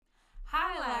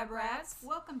Lab Rats.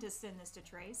 Welcome to Send This to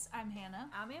Trace. I'm Hannah.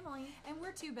 I'm Emily. And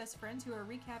we're two best friends who are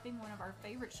recapping one of our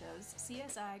favorite shows,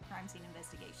 CSI Crime Scene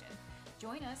Investigation.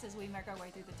 Join us as we make our way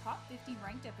through the top 50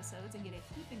 ranked episodes and get a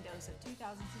heaping dose of 2000s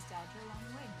nostalgia along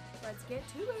the way. Let's get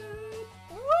to it.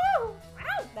 Woo!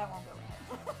 Ow! That won't go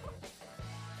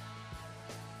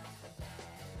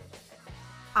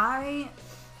in.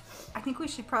 I think we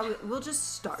should we'll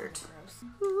just start.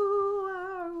 Who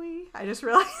are we? I just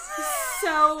realized.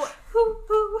 So, who?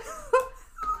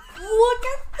 Look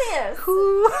at this.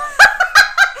 Who? You got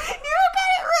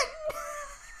it written.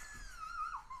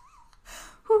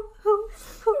 Who?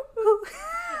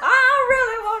 I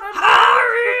really want to know.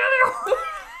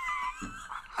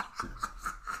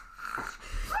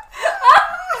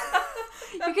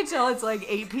 You can tell it's like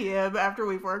 8 p.m. after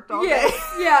we've worked all day.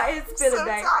 Yeah, it's been so a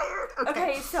day. Tired.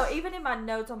 Okay, so even in my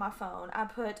notes on my phone, I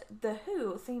put the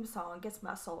Who theme song gets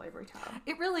my soul every time.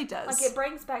 It really does. Like, it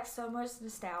brings back so much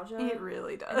nostalgia. It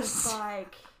really does. And it's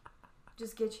like,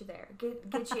 just get you there.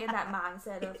 Get you in that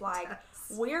mindset of like,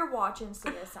 we're watching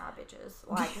CSI bitches.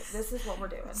 Like, this is what we're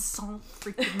doing. So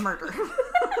freaking murder.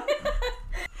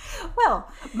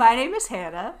 Well, my name is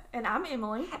Hannah. And I'm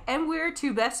Emily. And we're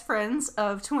two best friends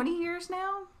of 20 years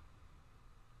now.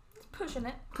 Pushing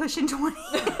it. Pushing 20.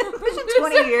 Pushing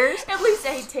 20 years. At least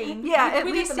 18. Yeah, we at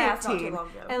did least the math 18. not too long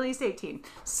ago. At least 18.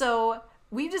 So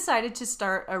we've decided to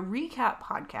start a recap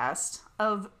podcast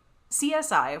of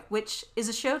CSI, which is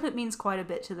a show that means quite a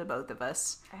bit to the both of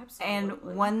us. Absolutely. And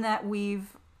one that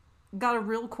we've got a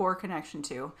real core connection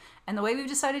to. And the way we've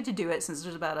decided to do it, since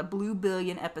there's about a blue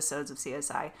billion episodes of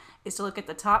CSI, is to look at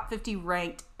the top 50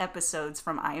 ranked episodes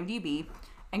from IMDb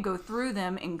and go through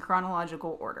them in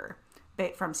chronological order,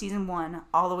 from season 1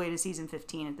 all the way to season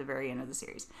 15 at the very end of the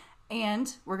series.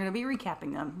 And we're going to be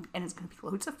recapping them, and it's going to be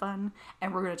loads of fun,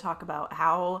 and we're going to talk about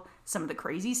how some of the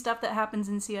crazy stuff that happens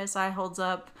in CSI holds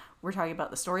up. We're talking about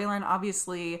the storyline,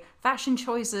 obviously, fashion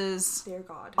choices. Dear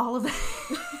God. All of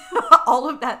that, all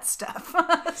of that stuff.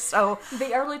 So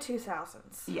the early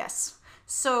 2000s. Yes.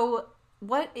 So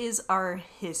what is our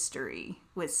history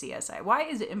with CSI? Why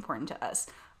is it important to us?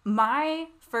 My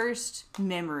first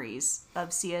memories of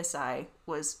CSI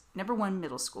was number 1,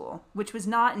 middle school, which was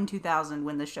not in 2000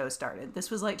 when the show started. This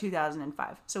was like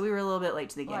 2005. So we were a little bit late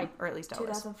to the game, or at least I was.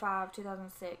 2005,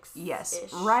 2006. Yes,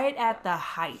 right at the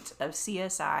height of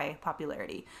CSI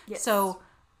popularity. Yes. So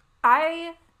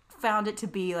I found it to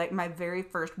be like my very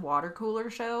first water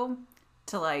cooler show.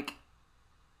 To like,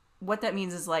 what that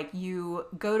means is like you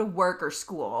go to work or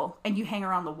school and you hang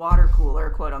around the water cooler,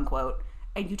 quote unquote,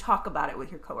 and you talk about it with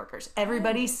your coworkers.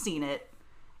 Everybody's seen it.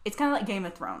 It's kind of like Game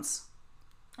of Thrones.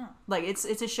 Oh. Like it's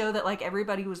a show that like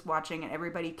everybody was watching and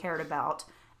everybody cared about,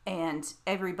 and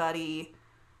everybody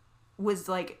was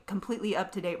like completely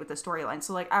up to date with the storyline.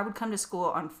 So like I would come to school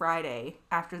on Friday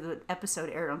after the episode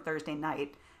aired on Thursday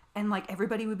night, and like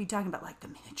everybody would be talking about like the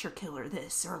miniature killer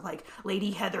this or like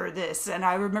Lady Heather this, and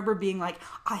I remember being like,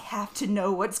 I have to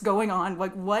know what's going on.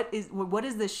 Like what is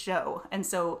this show? And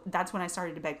so that's when I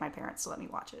started to beg my parents to let me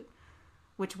watch it,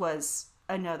 which was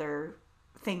another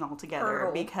thing altogether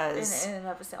because in and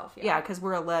of itself, yeah, because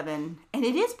we're 11 and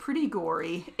it is pretty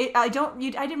gory. I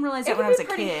didn't realize that when I was a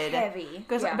kid. Heavy,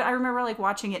 because yeah. But I remember like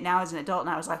watching it now as an adult,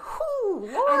 and I was like,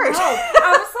 "Whoo, Lord!"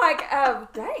 I was like,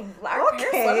 "Dang, our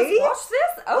parents let us watch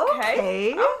this."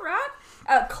 Okay. All right.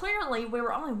 Clearly, we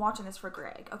were only watching this for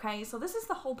Greg. Okay, so this is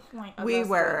the whole point of We us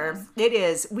were. doing It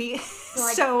is. like,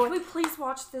 so. can we please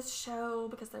watch this show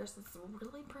because there's this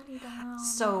really pretty guy.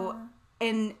 So.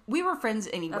 And we were friends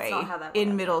anyway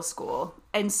in middle school.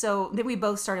 And so then we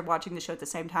both started watching the show at the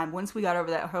same time once we got over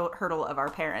that hurdle of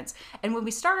our parents. And when we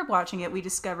started watching it, we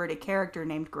discovered a character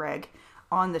named Greg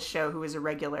on the show who was a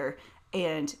regular.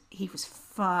 And he was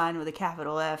fun with a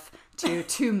capital F to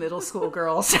 2 middle school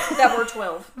girls. That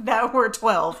were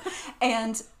 12.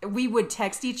 And we would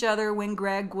text each other when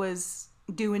Greg was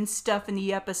doing stuff in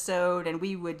the episode, and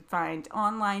we would find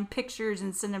online pictures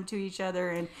and send them to each other,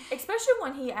 and especially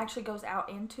when he actually goes out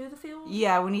into the field.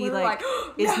 Yeah, when he like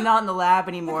oh, is not in the lab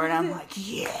anymore, and I'm like,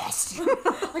 yes.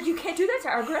 Like, you can't do that to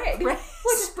our Greg.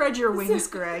 Spread your wings,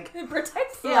 Greg. And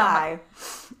protect him. Fly.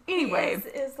 Anyway,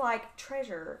 is like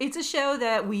treasure. It's a show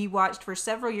that we watched for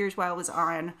several years while it was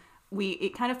on.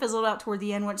 It kind of fizzled out toward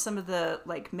the end once some of the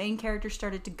like main characters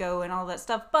started to go and all that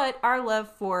stuff, but our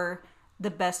love for the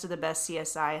best of the best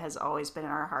CSI has always been in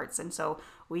our hearts. And so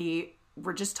we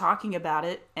were just talking about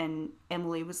it, and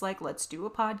Emily was like, let's do a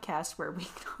podcast where we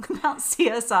talk about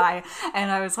CSI. And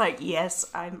I was like, yes,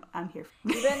 I'm here.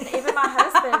 Even my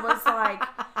husband was like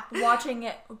watching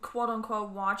it, quote unquote,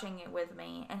 watching it with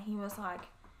me. And he was like,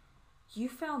 you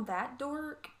found that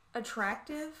dork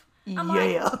attractive? I'm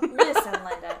like, listen,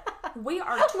 Linda, we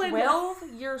are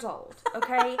 12 years old,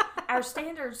 okay? Our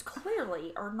standards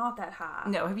clearly are not that high.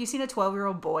 No, have you seen a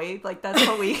 12-year-old boy? Like, that's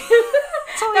what we...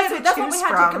 that's what we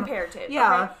had to compare to.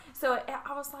 Yeah. Okay? So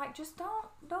I was like, just don't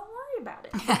worry about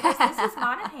it. Because this is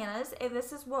mine and Hannah's, and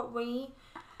this is what we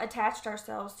attached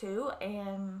ourselves to,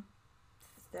 and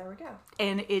there we go.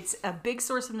 And it's a big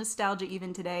source of nostalgia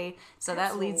even today. So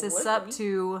that leads us up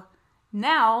to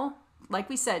now, like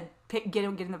we said,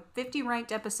 getting the 50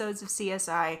 ranked episodes of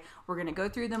CSI. We're going to go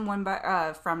through them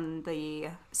from the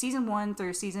season 1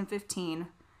 through season 15,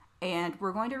 and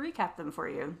we're going to recap them for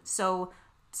you. So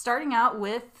starting out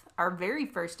with our very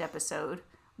first episode,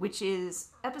 which is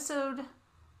episode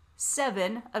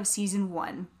 7 of season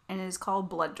 1, and it is called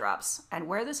Blood Drops. And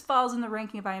where this falls in the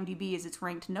ranking of IMDb is it's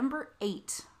ranked number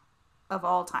 8 of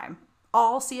all time.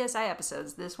 All CSI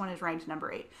episodes, this one is ranked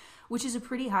number 8, which is a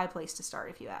pretty high place to start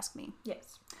if you ask me.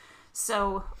 Yes.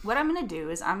 So what I'm going to do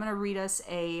is I'm going to read us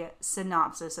a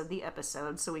synopsis of the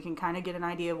episode so we can kind of get an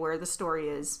idea of where the story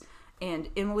is. And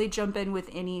Emily, jump in with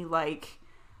any,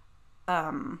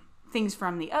 things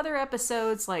from the other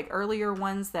episodes, like earlier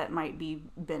ones that might be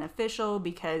beneficial,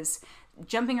 because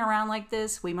jumping around like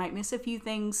this, we might miss a few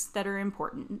things that are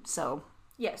important. So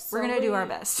yes, we're going to do our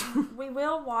best. We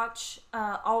will watch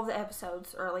all of the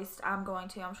episodes, or at least I'm going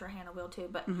to. I'm sure Hannah will too.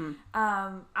 But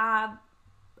I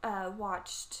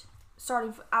watched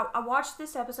I watched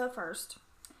this episode first,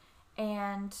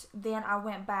 and then I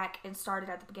went back and started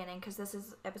at the beginning because this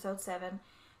is episode 7.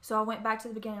 So I went back to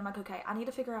the beginning. I'm like, okay, I need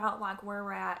to figure out where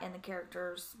we're at in the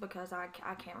characters because I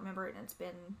can't remember it, and it's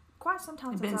been quite some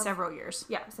time. It's been several years.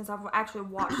 Yeah, since I've actually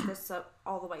watched this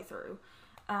all the way through.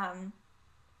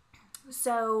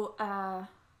 So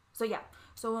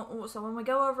when we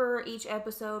go over each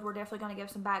episode, we're definitely going to give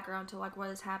some background to what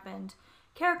has happened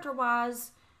character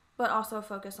wise, but also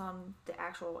focus on the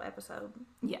actual episode.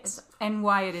 Yes, and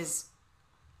why it is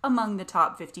among the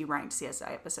top 50 ranked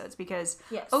CSI episodes, because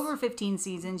over 15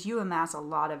 seasons, you amass a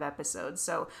lot of episodes.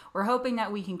 So we're hoping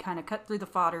that we can kind of cut through the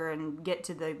fodder and get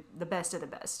to the best of the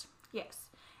best. Yes.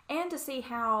 And to see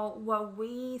what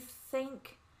we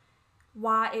think,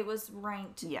 why it was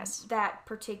ranked that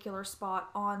particular spot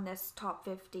on this top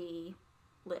 50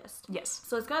 list. Yes.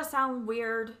 So it's going to sound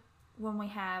weird when we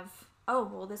have... Oh,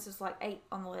 well, this is 8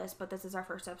 on the list, but this is our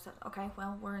first episode. Okay,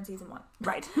 well, we're in season 1.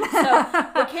 Right. So we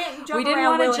can't jump around. We didn't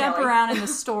want to jump around in the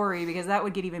story because that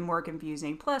would get even more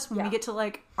confusing. Plus, when we get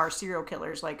to our serial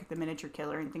killers, like the miniature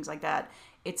killer and things like that,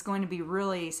 it's going to be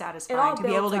really satisfying to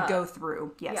be able to go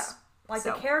through. Yes. Yeah.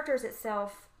 The characters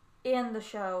itself in the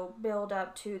show build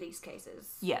up to these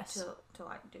cases. Yes. To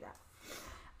do that.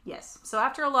 Yes. So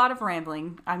after a lot of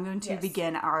rambling, I'm going to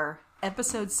begin our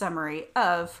episode summary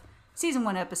of Season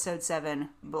 1, Episode 7,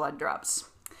 Blood Drops.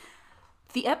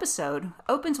 The episode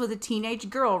opens with a teenage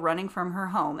girl running from her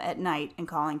home at night and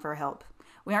calling for help.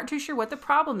 We aren't too sure what the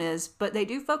problem is, but they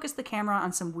do focus the camera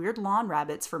on some weird lawn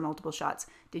rabbits for multiple shots.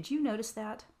 Did you notice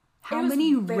that? How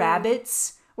many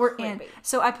rabbits were in?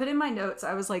 So I put in my notes,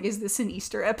 I was like, is this an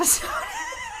Easter episode?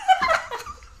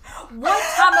 What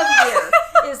time of year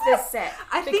is this set?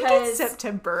 I think it's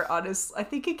September, honestly. I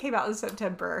think it came out in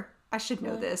September. I should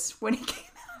know this when it came out.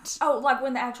 Oh,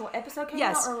 when the actual episode came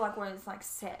out, or when it's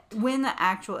set? When the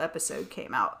actual episode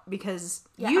came out, because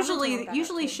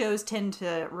usually shows tend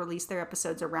to release their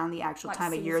episodes around the actual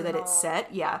time of year that it's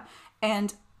set. Yeah,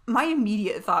 and my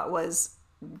immediate thought was,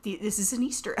 this is an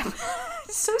Easter episode.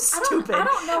 It's so stupid. I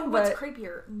don't know what's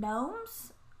creepier,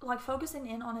 gnomes focusing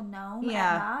in on a gnome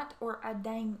at night, or a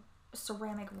dang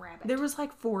ceramic rabbit. There was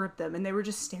 4 of them, and they were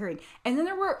just staring. And then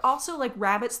there were also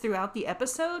rabbits throughout the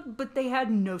episode, but they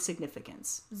had no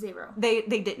significance. 0. They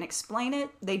didn't explain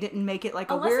it. They didn't make it a weird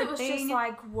thing. Unless it was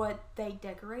just what they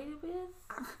decorated with,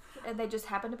 and they just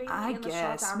happened to be in the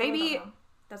shots. I really don't know.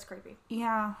 That's creepy.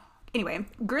 Yeah. Anyway,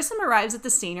 Grissom arrives at the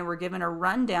scene, and we're given a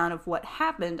rundown of what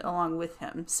happened along with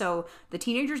him. So the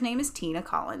teenager's name is Tina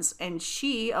Collins, and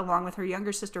she, along with her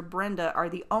younger sister Brenda, are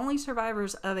the only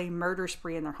survivors of a murder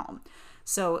spree in their home.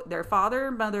 So their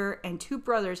father, mother, and 2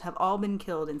 brothers have all been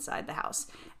killed inside the house.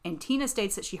 And Tina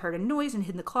states that she heard a noise and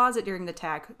hid in the closet during the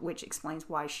attack, which explains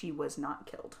why she was not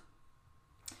killed.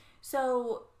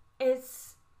 So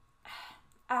it's...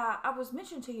 I was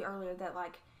mentioning to you earlier that,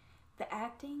 the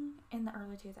acting in the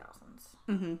early 2000s.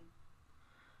 Mm-hmm.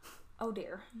 Oh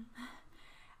dear.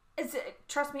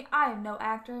 Trust me, I am no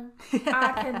actor.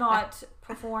 I cannot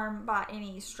perform by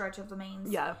any stretch of the means.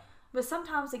 Yeah. But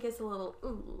sometimes it gets a little,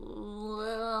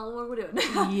 what are we doing?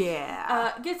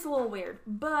 Yeah. It gets a little weird.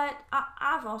 But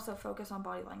I've also focused on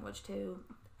body language too.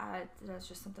 that's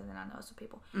just something that I notice with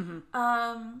people.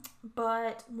 Mm-hmm.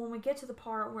 But when we get to the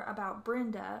part about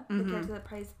Brenda, the character that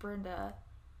plays Brenda,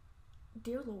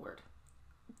 dear Lord.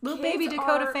 Little baby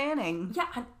Dakota Fanning. Yeah,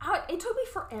 it took me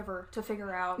forever to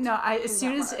figure out. No, as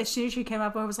soon as she came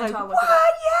up, I was like, "What?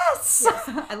 Yes!"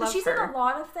 I love she's her. She's in a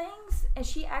lot of things, and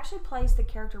she actually plays the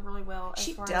character really well.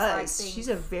 She does. She's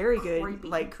a very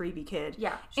good, creepy kid.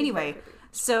 Yeah. Anyway,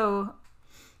 so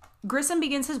Grissom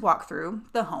begins his walkthrough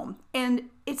the home, and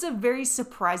it's a very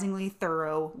surprisingly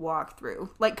thorough walkthrough.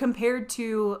 Like compared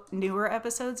to newer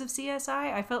episodes of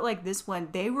CSI, I felt like this one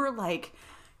they were like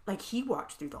he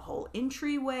walked through the whole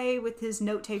entryway with his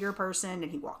note taker person,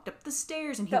 and he walked up the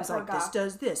stairs, and he was like, this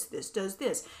does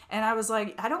this. And I was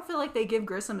like, I don't feel like they give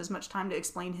Grissom as much time to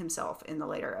explain himself in the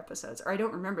later episodes, or I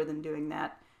don't remember them doing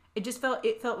that. It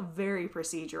felt very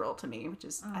procedural to me, which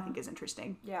is I think is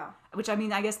interesting. Yeah. Which I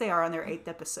mean, I guess they are on their 8th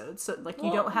episode, so like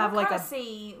you don't have like a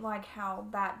see like how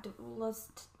that. Let's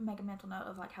make a mental note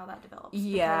of like how that develops.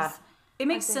 Yeah. It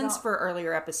makes sense for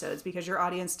earlier episodes because your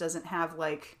audience doesn't have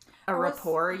like a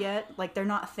rapport yet. Like they're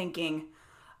not thinking,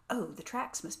 oh, the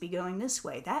tracks must be going this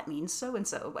way. That means so and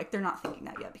so. Like they're not thinking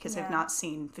that yet because they've not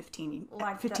seen 15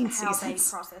 seasons. How they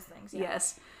process things. Yeah.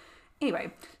 Yes.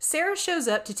 Anyway, Sarah shows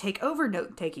up to take over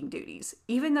note-taking duties,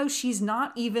 even though she's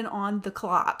not even on the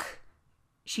clock.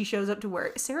 She shows up to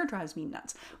work. Sarah drives me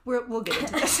nuts. We'll get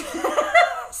into this.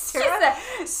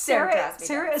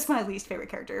 Sarah is my least favorite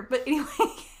character, but anyway.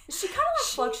 She kind of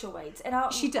fluctuates. And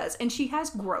she does. And she has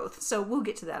growth. So we'll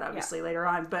get to that obviously later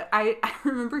on. But I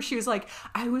remember she was like,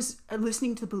 I was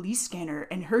listening to the police scanner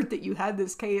and heard that you had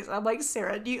this case. I'm like,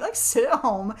 Sarah, do you like sit at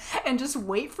home and just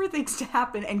wait for things to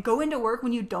happen and go into work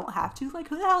when you don't have to? Like,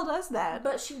 who the hell does that?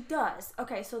 But she does.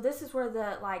 Okay, so this is where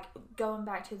the, like, going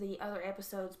back to the other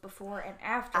episodes before and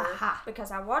after, because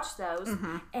I watched those,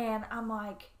 and I'm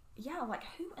like, yeah, like,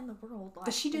 who in the world? Like,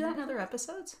 does she do that in other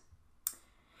episodes?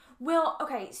 Well,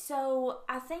 okay, so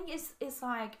I think it's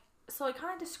like, so it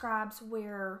kind of describes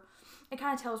where, it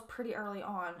kind of tells pretty early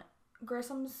on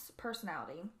Grissom's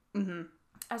personality. Mm-hmm.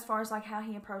 As far as like how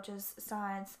he approaches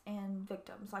science and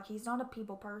victims. Like he's not a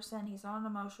people person, he's not an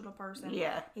emotional person.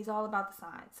 Yeah. He's all about the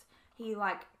science. He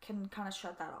like can kind of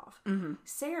shut that off. Mm-hmm.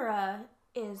 Sarah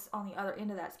is on the other end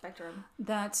of that spectrum.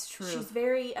 That's true. She's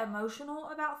very emotional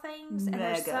about things, and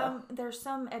there's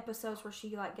some episodes where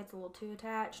she like gets a little too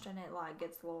attached, and it like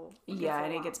gets a little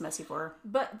and it gets messy for her.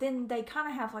 But then they kind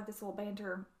of have like this little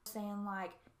banter saying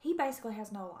like he basically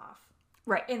has no life,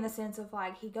 right? In the sense of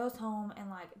like he goes home and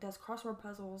like does crossword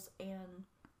puzzles and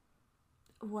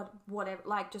whatever,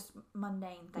 like just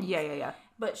mundane things. Yeah.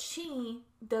 But she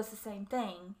does the same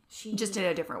thing. She just in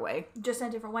a different way. Just in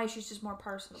a different way. She's just more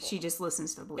personable. She just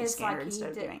listens to the police scanner instead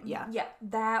of doing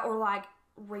that, or like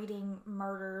reading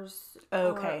murders.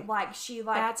 Okay, or like she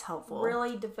like that's helpful.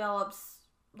 Really develops.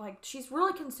 Like she's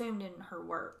really consumed in her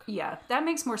work. Yeah, that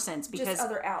makes more sense because just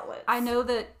other outlets. I know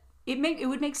that it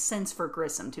would make sense for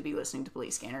Grissom to be listening to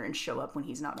police scanner and show up when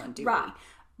he's not on duty, right?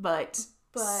 But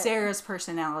Sarah's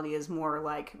personality is more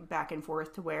like back and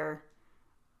forth to where,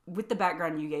 with the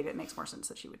background you gave, it makes more sense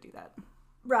that she would do that.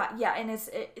 Right, yeah, and it's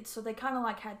so they kind of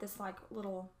like had this like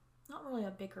little, not really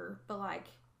a bicker, but like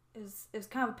it was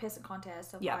kind of a pissing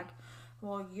contest of like,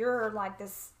 well, you're like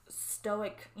this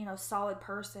stoic, solid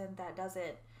person that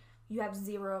doesn't, you have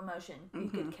zero emotion, you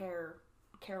could care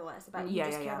less about it. You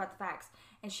just care about the facts.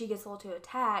 And she gets a little too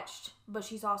attached, but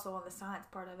she's also on the science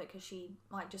part of it because she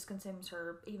like just consumes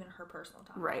her personal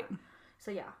time. Right.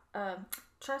 So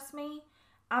trust me,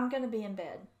 I'm gonna be in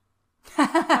bed.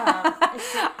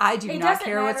 I do not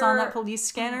care what's on that police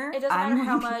scanner. It doesn't matter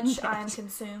how much I am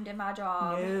consumed in my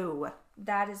job. No.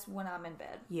 That is when I'm in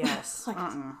bed. Yes.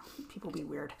 People be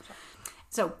weird.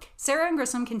 So, Sarah and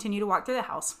Grissom continue to walk through the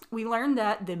house. We learn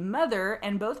that the mother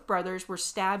and both brothers were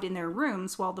stabbed in their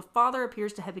rooms, while the father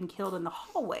appears to have been killed in the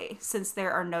hallway, since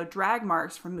there are no drag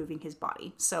marks from moving his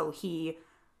body. So, he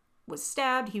was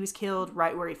stabbed, he was killed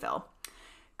right where he fell.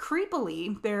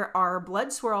 Creepily, there are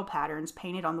blood swirl patterns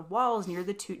painted on the walls near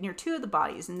two of the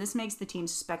bodies, and this makes the team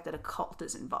suspect that a cult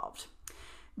is involved.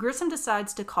 Grissom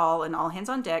decides to call an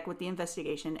all-hands-on-deck with the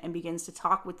investigation and begins to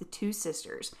talk with the two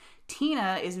sisters.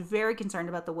 Tina is very concerned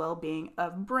about the well-being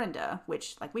of Brenda,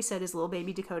 which, like we said, is little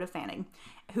baby Dakota Fanning,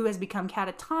 who has become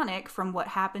catatonic from what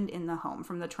happened in the home,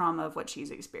 from the trauma of what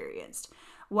she's experienced.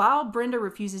 While Brenda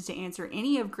refuses to answer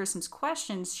any of Grissom's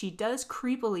questions, she does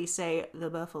creepily say, "the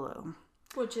buffalo."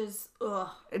 Which is, ugh.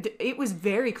 It was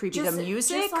very creepy. The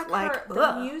music,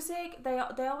 the music,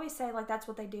 they always say, like, that's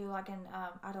what they do, like, in,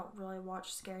 I don't really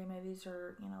watch scary movies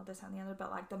or, this and the other,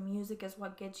 but, like, the music is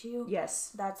what gets you.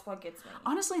 Yes. That's what gets me.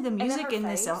 Honestly, the music in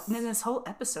this whole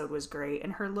episode was great,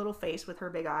 and her little face with her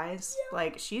big eyes,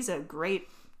 like, she's a great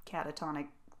catatonic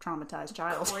traumatized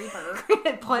child.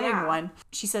 Playing one.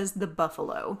 She says the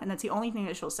buffalo, and that's the only thing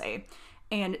that she'll say.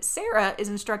 And Sarah is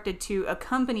instructed to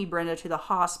accompany Brenda to the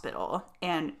hospital.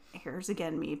 And here's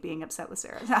again me being upset with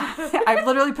Sarah. I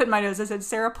literally put in my notes, I said,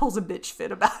 Sarah pulls a bitch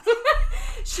fit about it.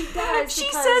 She does. She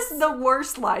says the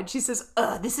worst line. She says,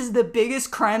 this is the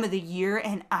biggest crime of the year.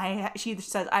 And she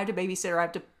says, I have to babysit her. I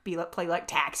have to play like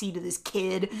taxi to this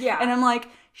kid. Yeah. And I'm like,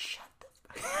 shut the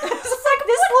fuck up. It's like,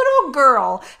 this little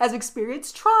girl has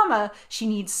experienced trauma. She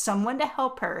needs someone to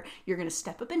help her. You're going to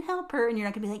step up and help her. And you're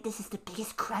not going to be like, this is the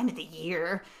biggest crime of the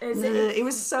year. It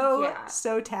was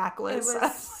so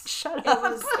tactless. Shut up.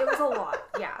 It was a lot.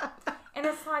 Yeah. And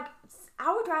it's like,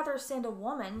 I would rather send a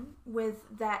woman with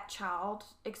that child,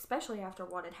 especially after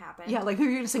what had happened. Yeah, like, who are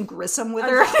you going to send Grissom with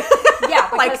her? Yeah,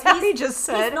 because like Happy just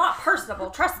said. He's not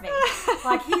personable, trust me.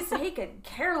 Like, he could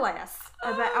care less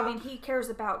about, he cares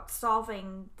about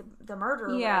solving the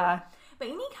murder. Yeah. But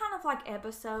any kind of, like,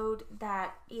 episode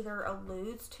that either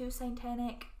alludes to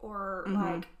satanic or,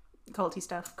 like... culty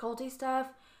stuff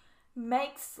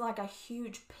makes, like, a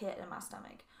huge pit in my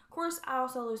stomach. Of course, I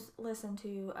also listen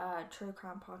to true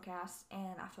crime podcasts,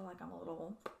 and I feel like I'm a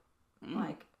little,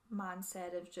 like,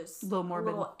 mindset of just... A little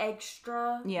morbid. A little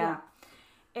extra. Yeah.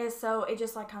 And so it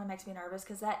just, like, kind of makes me nervous,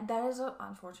 because that is,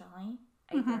 unfortunately,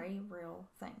 a very real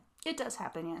thing. It does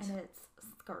happen, yes. And it's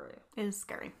scary. It is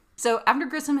scary. So after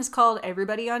Grissom has called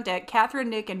everybody on deck, Catherine,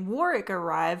 Nick, and Warwick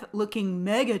arrive looking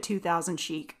mega 2000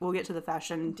 chic. We'll get to the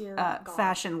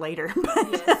fashion later.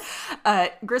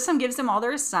 But Grissom gives them all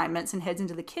their assignments and heads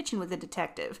into the kitchen with the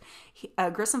detective.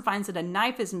 Grissom finds that a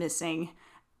knife is missing,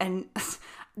 and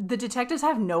the detectives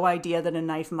have no idea that a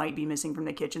knife might be missing from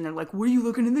the kitchen. They're like, what are you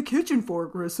looking in the kitchen for,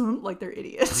 Grissom? Like, they're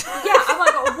idiots. Yeah, I'm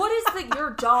like, what is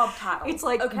your job title? It's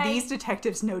like, these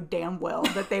detectives know damn well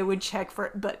that they would check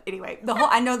for... But anyway,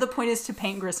 I know the point is to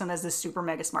paint Grissom as this super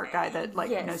mega smart guy that,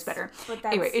 like, knows better.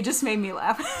 Anyway, it just made me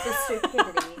laugh. The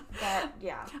stupidity.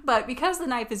 But because the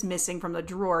knife is missing from the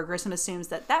drawer, Grissom assumes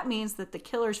that means that the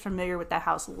killer's familiar with the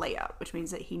house layout, which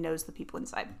means that he knows the people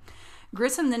inside.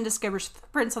 Grissom then discovers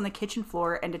footprints on the kitchen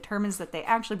floor and determines that they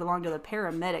actually belong to the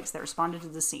paramedics that responded to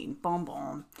the scene. Boom,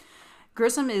 boom.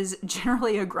 Grissom is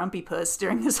generally a grumpy puss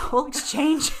during this whole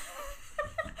exchange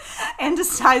and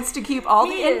decides to keep all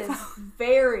the info.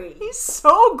 He's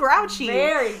so grouchy.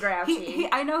 Very grouchy.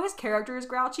 I know his character is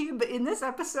grouchy, but in this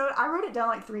episode, I wrote it down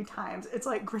like 3 times. It's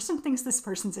like, Grissom thinks this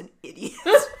person's an idiot.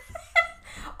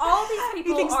 All these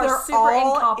people thinks are they're super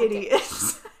all incompetent.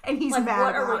 Idiots. And he's like, mad what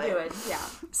about are we it. doing? Yeah.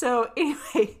 So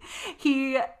anyway,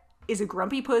 he is a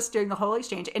grumpy puss during the whole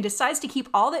exchange and decides to keep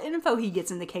all the info he gets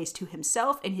in the case to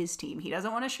himself and his team. He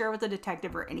doesn't want to share with the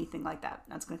detective or anything like that.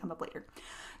 That's going to come up later.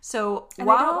 So and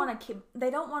they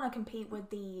don't want to compete with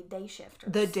the day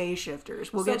shifters. The day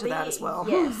shifters. We'll get to that as well.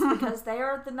 Yes, because they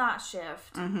are the night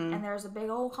shift, and there's a big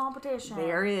old competition.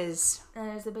 There is. And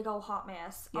there's a big old hot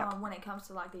mess when it comes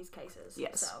to like these cases.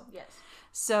 Yes. So yes.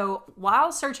 So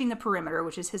while searching the perimeter,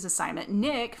 which is his assignment,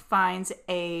 Nick finds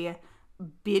a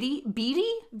beady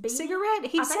cigarette.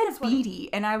 He said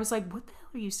beady, and I was like, "What the hell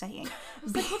are you saying?"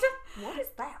 What is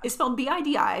that? It's spelled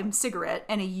BIDI, cigarette,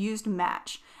 and a used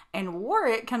match. And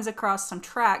Warwick comes across some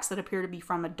tracks that appear to be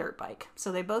from a dirt bike.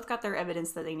 So they both got their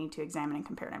evidence that they need to examine and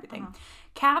compare and everything.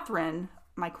 Catherine,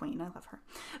 my queen, I love her,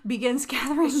 begins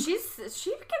gathering. She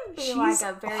can be like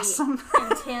a very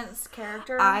intense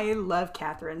character. I love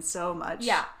Catherine so much.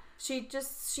 Yeah, she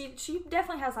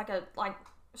definitely has like a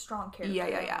strong character.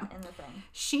 In the thing.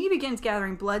 She begins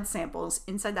gathering blood samples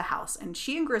inside the house, and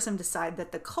she and Grissom decide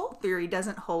that the cult theory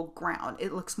doesn't hold ground.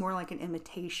 It looks more like an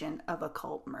imitation of a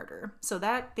cult murder. So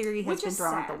that theory has been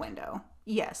thrown out the window.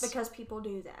 Yes. Because people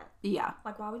do that. Yeah.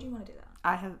 Like, why would you want to do that?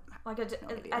 I have no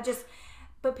idea.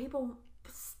 But people,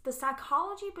 the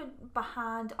psychology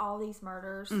behind all these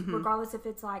murders, regardless if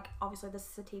it's like, obviously this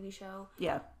is a TV show.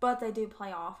 Yeah. But they do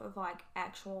play off of like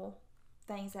actual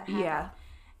things that happen. Yeah.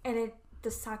 And the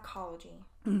psychology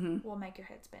will make your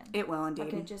head spin. It will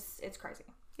indeed. Like it's crazy.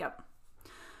 Yep.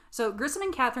 So Grissom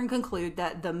and Catherine conclude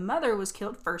that the mother was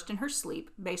killed first in her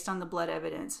sleep based on the blood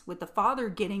evidence, with the father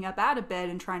getting up out of bed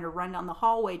and trying to run down the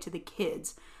hallway to the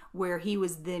kids, where he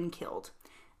was then killed.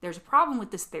 There's a problem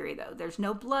with this theory, though. There's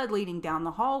no blood leading down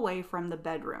the hallway from the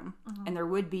bedroom, and there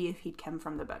would be if he'd come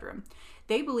from the bedroom.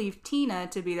 They believe Tina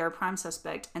to be their prime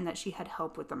suspect and that she had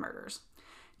help with the murders.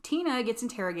 Tina gets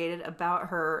interrogated about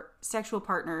her sexual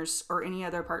partners or any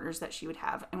other partners that she would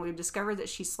have, and we've discovered that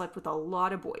she slept with a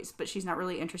lot of boys, but she's not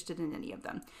really interested in any of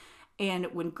them. And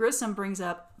when Grissom brings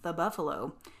up the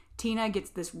buffalo, Tina gets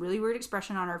this really weird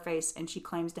expression on her face, and she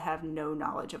claims to have no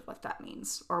knowledge of what that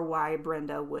means or why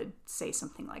Brenda would say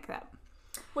something like that.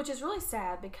 Which is really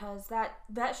sad because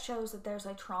that shows that there's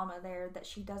a trauma there that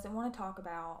she doesn't want to talk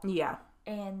about. Yeah.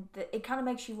 And it kind of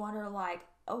makes you wonder, like,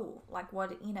 oh, like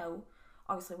what,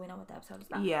 obviously we know what the episode is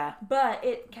about. Yeah. But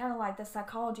it kind of like the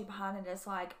psychology behind it is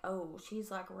like, oh, she's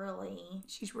like really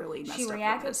messed she up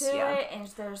reacted with to this. it, and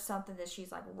there's something that she's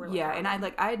like really and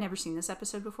I had never seen this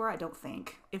episode before. I don't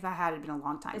think. If I had, it'd been a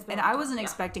long time. And I wasn't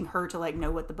expecting her to like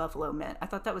know what the buffalo meant. I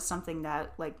thought that was something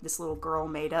that like this little girl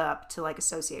made up to like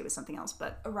associate with something else,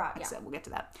 but like I said, we'll get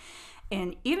to that.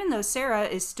 And even though Sarah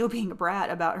is still being a brat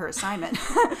about her assignment,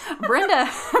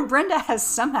 Brenda has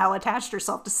somehow attached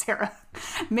herself to Sarah,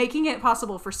 making it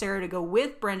possible for Sarah to go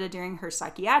with Brenda during her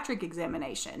psychiatric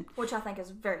examination. Which I think is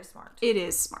very smart. It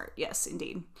is smart, yes,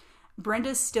 indeed.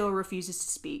 Brenda still refuses to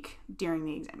speak during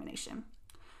the examination.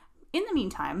 In the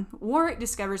meantime, Warwick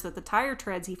discovers that the tire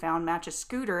treads he found match a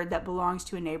scooter that belongs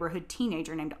to a neighborhood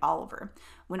teenager named Oliver.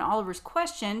 When Oliver's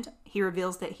questioned, he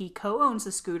reveals that he co-owns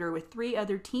the scooter with 3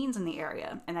 other teens in the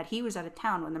area and that he was out of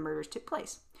town when the murders took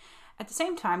place. At the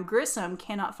same time, Grissom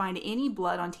cannot find any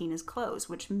blood on Tina's clothes,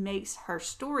 which makes her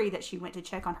story that she went to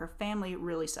check on her family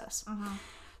really sus. Mm-hmm.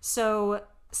 So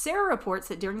Sarah reports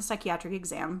that during the psychiatric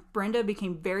exam, Brenda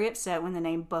became very upset when the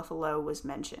name Buffalo was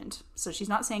mentioned. So she's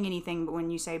not saying anything, but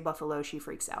when you say Buffalo, she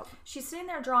freaks out. She's sitting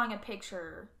there drawing a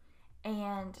picture,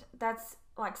 and that's,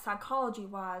 like,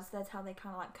 psychology-wise, that's how they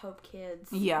kind of, like, cope kids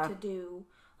to do,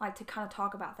 like, to kind of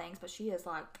talk about things, but she is,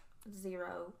 like,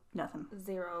 zero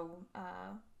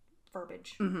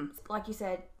verbiage. Mm-hmm. Like you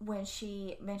said, when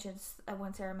Sarah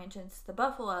mentions the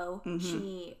buffalo, mm-hmm.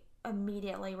 she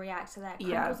immediately reacts to that,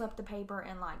 crinkles up the paper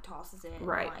and like tosses it,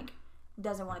 right, and like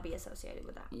doesn't want to be associated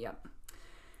with that. Yep.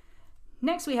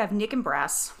 Next we have Nick and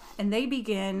Brass, and they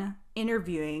begin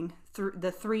interviewing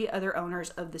the 3 other owners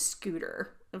of the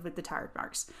scooter with the tire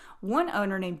marks. One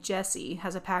owner named Jesse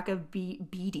has a pack of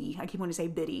beady, I keep wanting to say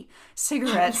bitty,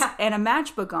 cigarettes and a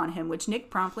matchbook on him, which Nick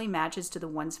promptly matches to the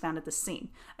ones found at the scene.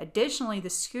 Additionally, the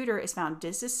scooter is found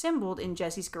disassembled in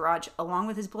Jesse's garage along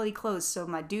with his bloody clothes, so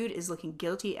my dude is looking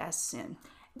guilty as sin.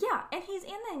 Yeah, and he's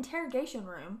in the interrogation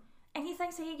room, and he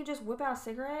thinks that he could just whip out a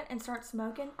cigarette and start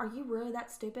smoking. Are you really that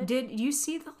stupid? Did you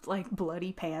see the like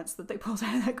bloody pants that they pulled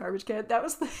out of that garbage can? It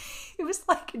was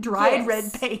like dried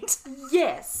red paint.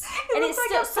 Yes, and it's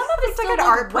still some of it still like an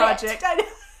art wet. project.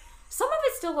 Some of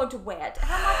it still looked wet. And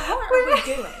I'm like, what are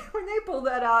we doing? When they pulled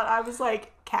that out, I was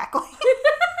like cackling.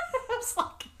 I was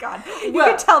like, God, you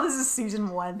can tell this is season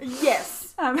 1.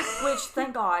 Yes. Which,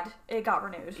 thank God, it got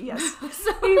renewed. Yes.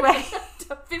 So anyway,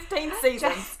 15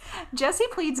 seasons. Jesse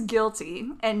pleads guilty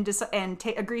and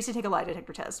agrees to take a lie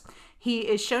detector test. He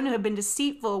is shown to have been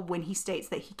deceitful when he states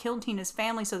that he killed Tina's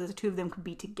family so that the 2 of them could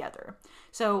be together.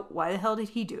 So why the hell did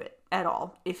he do it at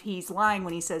all if he's lying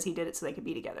when he says he did it so they could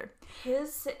be together?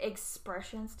 His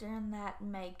expressions during that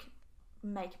make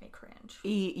me cringe.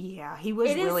 He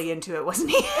was really into it,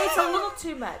 wasn't he? It's a little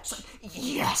too much.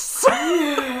 Yes.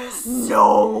 Yes.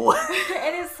 No.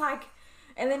 And it's like,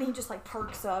 and then he just like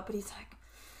perks up and he's like,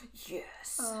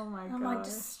 yes. Oh my God. I'm like,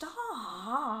 just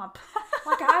stop.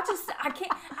 Like, I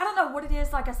can't, I don't know what it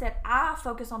is. Like I said, I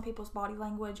focus on people's body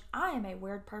language. I am a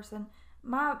weird person.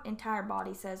 My entire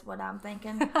body says what I'm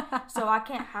thinking. So I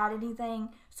can't hide anything.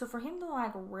 So for him to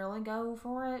like really go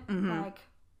for it, mm-hmm. like,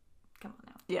 come on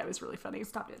now. Yeah, it was really funny.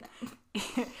 Stop doing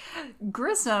that.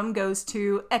 Grissom goes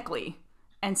to Eckley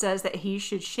and says that he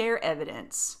should share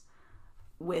evidence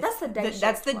with... That's the day shift.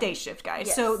 That's the day shift guy.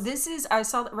 Yes. So this is...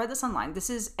 read this online. This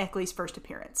is Eckley's first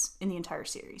appearance in the entire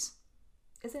series.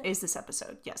 Is it? Is this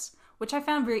episode, yes. Which I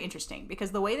found very interesting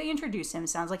because the way they introduce him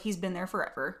sounds like he's been there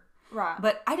forever. Right.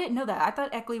 But I didn't know that. I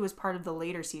thought Eckley was part of the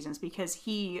later seasons because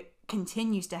he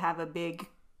continues to have a big...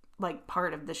 like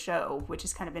part of the show, which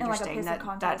is kind of interesting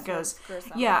that goes.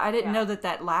 Yeah, I didn't know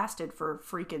that lasted for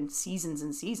freaking seasons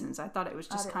and seasons. I thought it was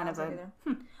just kind of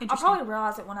I'll probably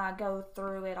realize it when I go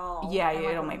through it all. Yeah, and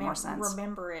it'll make more sense.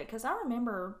 Remember it because I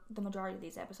remember the majority of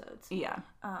these episodes. Yeah.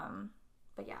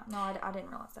 But yeah, no, I didn't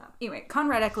realize that. Anyway,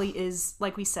 Conrad Eckley is,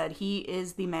 like we said, he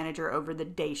is the manager over the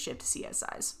day shift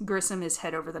CSIs. Grissom is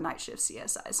head over the night shift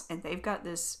CSIs. And they've got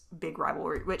this big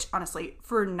rivalry, which, honestly,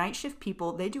 for night shift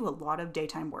people, they do a lot of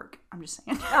daytime work. I'm just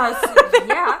saying.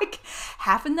 Yeah. Like,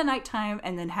 half in the nighttime,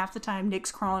 and then half the time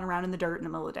Nick's crawling around in the dirt in the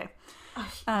middle of the day.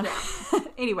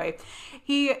 Anyway,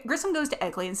 Grissom goes to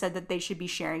Eckley and said that they should be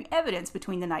sharing evidence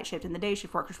between the night shift and the day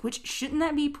shift workers, which shouldn't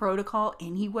that be protocol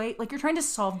anyway? Like, you're trying to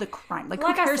solve the crime. Like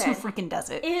who cares who freaking does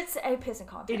it? It's a pissing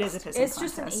contest. It is a pissing contest. It's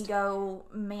just an ego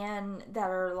men that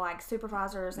are, like,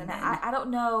 supervisors. And I don't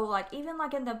know, like, even,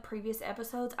 like, in the previous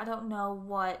episodes, I don't know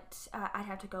what, I'd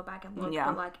have to go back and look,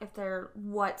 but, like, if they're,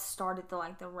 what started the,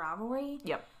 like, the rivalry.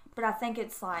 Yep. But I think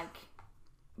it's, like,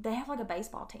 they have, like, a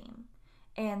baseball team.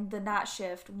 And the night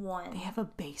shift won. They have a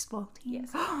baseball team?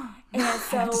 Yes.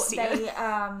 And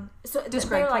so they, Does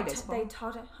Greg play like, baseball? they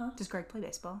taught it, Does Greg play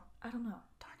baseball? I don't know.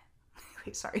 Darn it.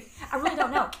 Wait, sorry. I really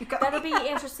don't know. That'll be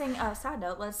interesting. Side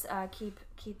note, let's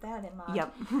keep that in mind.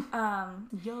 Yep.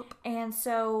 Yup. And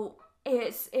so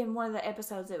it's in one of the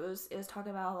episodes, it was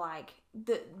talking about, like,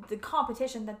 the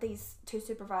competition that these two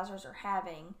supervisors are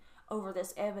having over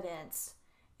this evidence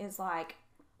is like,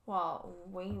 well,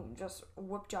 we just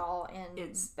whooped y'all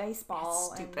in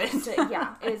baseball. It's stupid.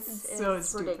 It's so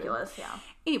stupid. Ridiculous, yeah.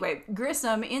 Anyway,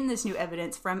 Grissom, in this new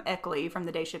evidence from Eckley, from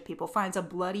the day shift people, finds a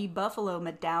bloody buffalo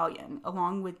medallion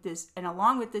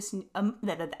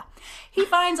he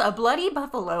finds a bloody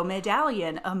buffalo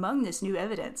medallion among this new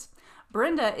evidence.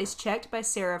 Brenda is checked by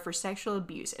Sarah for sexual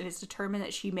abuse, and it's determined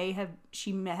that she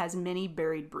has many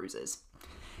buried bruises.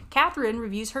 Catherine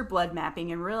reviews her blood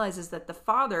mapping and realizes that the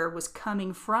father was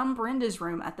coming from Brenda's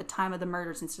room at the time of the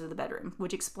murders instead of the bedroom,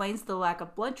 which explains the lack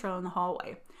of blood trail in the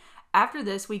hallway. After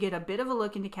this, we get a bit of a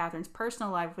look into Catherine's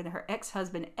personal life when her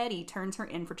ex-husband Eddie turns her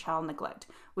in for child neglect,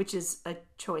 which is a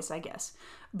choice, I guess.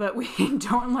 But we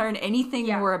don't learn anything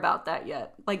more about that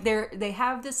yet. Like, they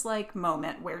have this, like,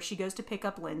 moment where she goes to pick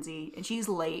up Lindsay, and she's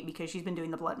late because she's been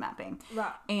doing the blood mapping.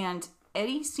 Right. And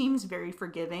Eddie seems very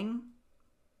forgiving.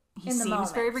 He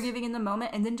seems very forgiving in the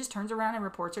moment, and then just turns around and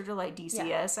reports her to, like,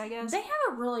 DCS, I guess. They have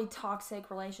a really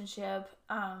toxic relationship,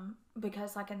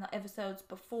 because, like, in the episodes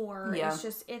before,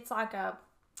 it's like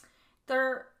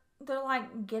they're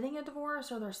like getting a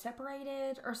divorce, or they're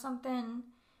separated, or something.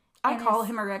 I call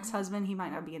him her ex-husband. He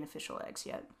might not be an official ex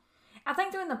yet. I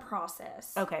think they're in the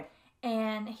process. Okay.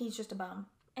 And he's just a bum.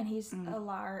 And he's a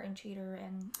liar and cheater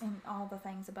and all the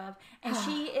things above. And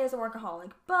she is a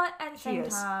workaholic. But at the same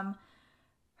time,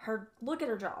 look at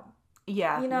her job.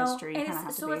 Yeah, you know, that's true. And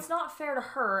it's not fair to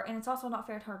her, and it's also not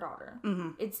fair to her daughter. Mm-hmm.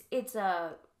 It's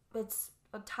a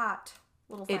tight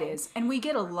little thing. It is, and we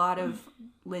get a lot of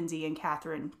Lindsay and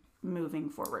Catherine moving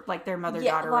forward, like their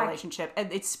mother-daughter relationship,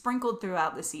 and it's sprinkled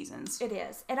throughout the seasons. It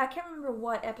is, and I can't remember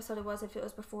what episode it was, if it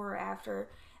was before or after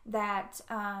that.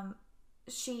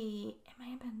 It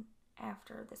may have been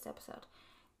after this episode,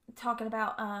 talking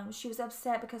about she was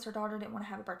upset because her daughter didn't want to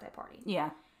have a birthday party.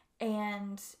 Yeah.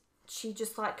 And she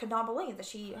just, like, could not believe that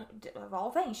she, of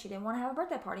all things, she didn't want to have a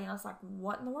birthday party. And I was like,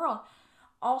 what in the world?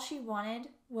 All she wanted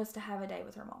was to have a day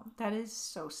with her mom. That is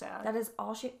so sad. That is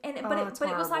all she... But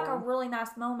it was, like, a really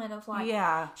nice moment of, like...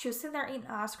 She was sitting there eating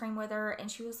ice cream with her,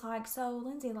 and she was like, so,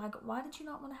 Lindsay, like, why did you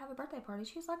not want to have a birthday party?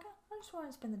 She was like, I just wanted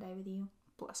to spend the day with you.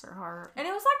 Bless her heart. And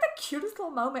it was, like, the cutest little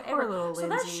moment ever. Little so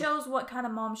that shows what kind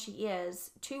of mom she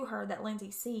is to her, that Lindsay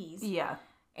sees. Yeah.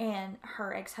 And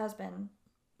her ex-husband...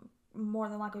 more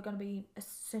than likely going to be a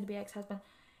soon-to-be ex-husband,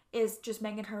 is just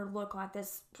making her look like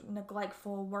this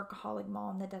neglectful workaholic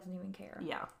mom that doesn't even care.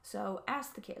 Yeah. So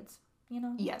ask the kids, you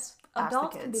know? Yes.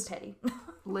 Adults can be petty.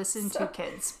 Listen to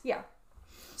kids. Yeah.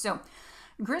 So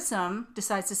Grissom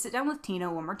decides to sit down with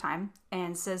Tina one more time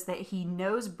and says that he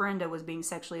knows Brenda was being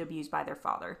sexually abused by their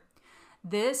father.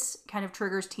 This kind of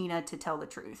triggers Tina to tell the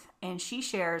truth, and she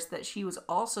shares that she was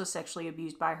also sexually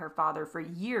abused by her father for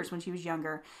years when she was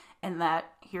younger, and that,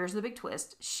 here's the big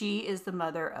twist, she is the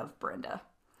mother of Brenda.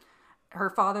 Her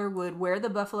father would wear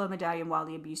the buffalo medallion while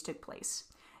the abuse took place.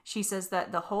 She says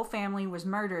that the whole family was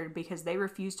murdered because they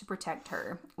refused to protect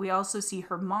her. We also see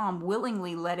her mom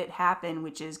willingly let it happen,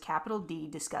 which is capital D,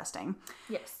 disgusting.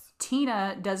 Yes.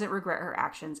 Tina doesn't regret her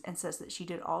actions and says that she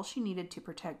did all she needed to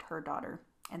protect her daughter.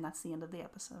 And that's the end of the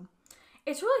episode.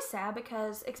 It's really sad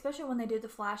because, especially when they do the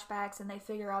flashbacks and they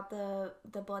figure out the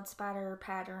blood spatter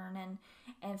pattern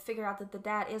and figure out that the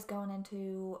dad is going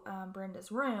into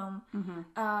Brenda's room,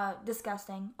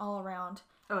 disgusting all around.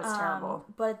 Oh, it's terrible.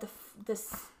 But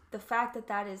the fact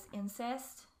that is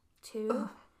incest too,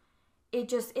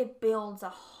 it builds a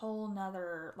whole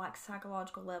nother, like,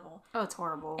 psychological level. Oh, it's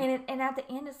horrible. And at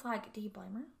the end, it's like, do you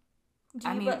blame her?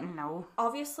 No.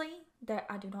 Obviously, that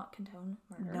I do not condone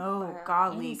murder. No,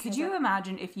 godly. Could you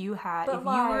imagine if you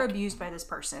were abused by this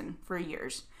person for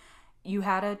years, you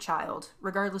had a child,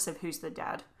 regardless of who's the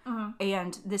dad,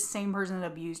 and this same person that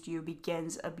abused you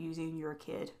begins abusing your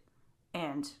kid,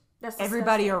 and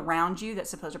everybody around you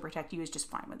that's supposed to protect you is just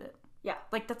fine with it. Yeah.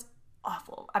 Like, that's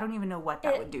awful. I don't even know what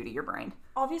that would do to your brain.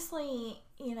 Obviously,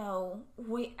 you know,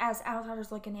 we as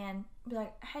outsiders looking in, be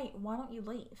like, hey, why don't you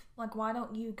leave? Like, why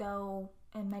don't you go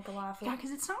and make a life? Yeah,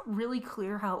 because it's not really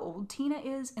clear how old Tina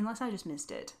is, unless I just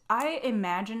missed it. I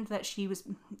imagined that she was,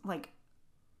 like,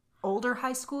 older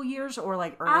high school years or,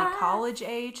 like, early college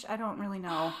age. I don't really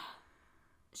know.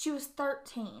 She was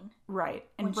 13. Right.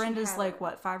 And Brenda's, like,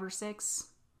 what, 5 or 6?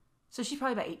 So she's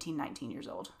probably about 18, 19 years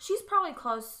old. She's probably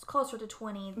closer to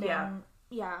 20 than...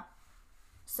 Yeah.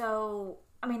 So,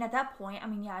 I mean, at that point, I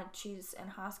mean, yeah, she's in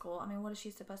high school. I mean, what is she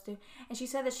supposed to do? And she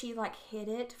said that she, like, hid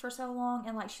it for so long.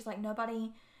 And, like, she's like,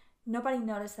 nobody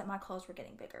noticed that my clothes were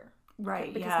getting bigger.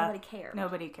 Right, because nobody cared.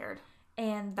 Nobody cared.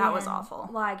 And that was awful.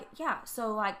 Like, yeah.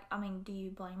 So, like, I mean, do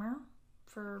you blame her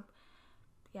for...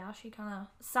 Yeah, she kind of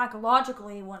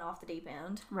psychologically went off the deep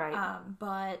end. Right.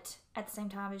 But at the same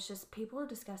time, it's just people are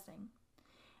disgusting.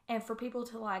 And for people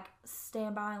to, like,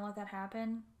 stand by and let that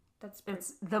happen, that's pretty...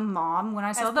 It's the mom. When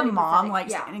I saw the mom, pathetic. like,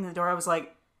 standing in the door, I was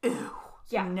like, ew.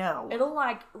 Yeah. No. It'll,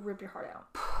 like, rip your heart out.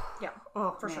 Yeah.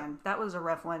 Oh, for sure. That was a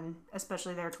rough one,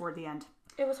 especially there toward the end.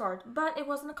 It was hard. But it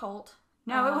wasn't a cult.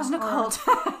 No, it wasn't a cult.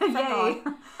 Yay.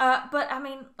 But, I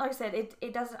mean, like I said,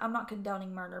 it doesn't... I'm not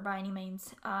condoning murder by any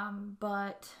means.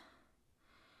 But...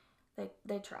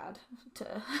 They tried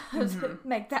to, to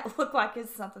make that look like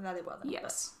it's something that it wasn't.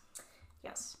 Yes. But.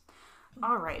 Yes.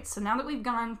 All right. So now that we've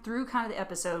gone through kind of the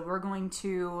episode, we're going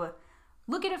to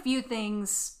look at a few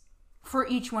things for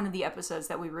each one of the episodes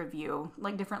that we review,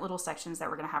 like different little sections that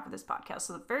we're going to have for this podcast.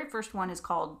 So the very first one is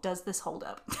called Does This Hold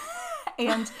Up?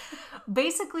 And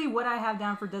basically what I have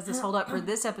down for Does This Hold Up for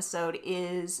this episode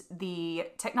is the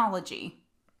technology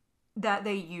that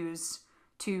they use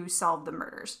to solve the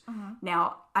murders.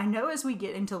 Now, I know as we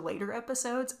get into later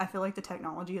episodes, I feel like the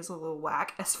technology is a little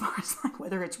whack as far as like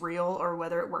whether it's real or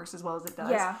whether it works as well as it does.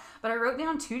 Yeah. But I wrote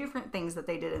down 2 different things that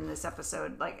they did in this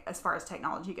episode, like as far as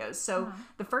technology goes. So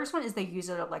the first one is they use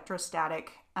an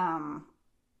electrostatic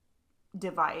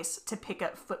device to pick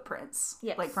up footprints,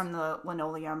 like from the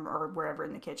linoleum or wherever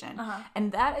in the kitchen.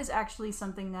 And that is actually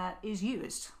something that is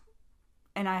used.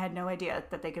 And I had no idea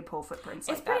that they could pull footprints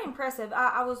like that. It's pretty impressive.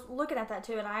 I was looking at that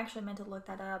too, and I actually meant to look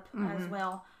that up as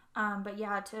well. But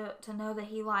yeah, to know that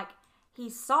he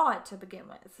saw it to begin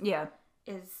with. Yeah.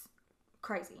 Is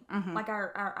crazy. Like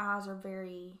our eyes are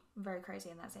very, very crazy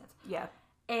in that sense. Yeah.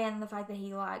 And the fact that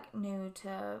he like knew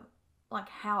to like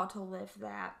how to lift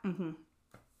that.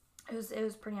 It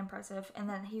was pretty impressive. And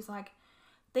then he's like,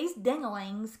 these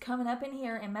dinglings coming up in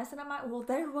here and messing up my... Well,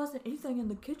 there wasn't anything in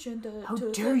the kitchen to... How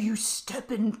dare you step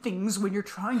in things when you're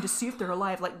trying to see if they're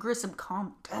alive? Like, Grissom,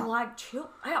 calm down. Like, chill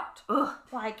out. Ugh.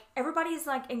 Like, everybody's,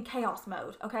 like, in chaos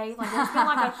mode, okay? Like, there's been,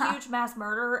 like, a huge mass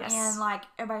murder, and, like,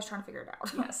 everybody's trying to figure it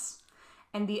out. Yes.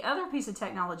 And the other piece of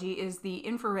technology is the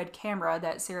infrared camera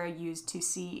that Sarah used to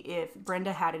see if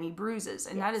Brenda had any bruises.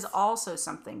 And that is also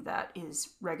something that is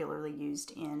regularly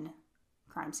used in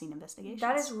crime scene investigations.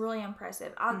 That is really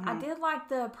impressive. I did like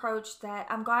the approach that...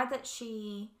 I'm glad that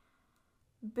she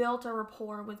built a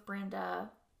rapport with Brenda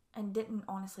and didn't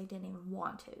even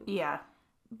want to. Yeah.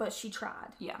 But she tried.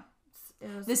 Yeah.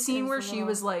 The scene where she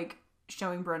was like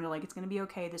showing Brenda like, it's going to be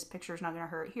okay, this picture's not going to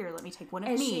hurt, here, let me take one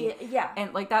of me.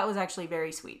 And like that was actually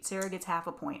very sweet. Sarah gets half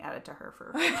a point added to her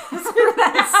for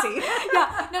that scene.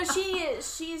 Yeah. No,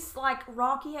 she's like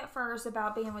rocky at first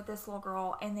about being with this little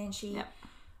girl, and then she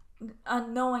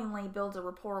unknowingly builds a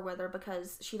rapport with her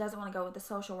because she doesn't want to go with the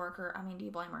social worker. I mean, do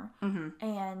you blame her?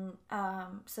 And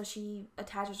so she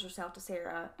attaches herself to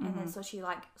Sarah, and then so she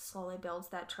like slowly builds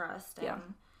that trust. And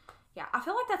yeah, I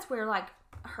feel like that's where like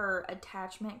her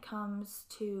attachment comes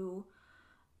to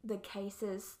the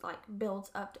cases, like builds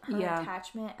up to her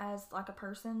attachment as like a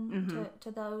person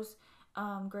to those.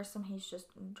 Grissom, he's just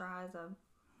dry as a...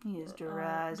 He is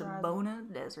dry as a bone in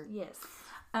the desert. Yes.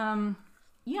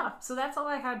 Yeah, so that's all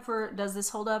I had for Does This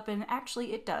Hold Up? And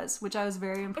actually it does, which I was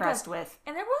very impressed with.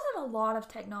 And there wasn't a lot of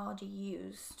technology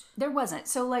used. There wasn't.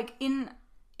 So like in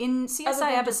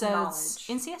CSI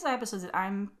episodes that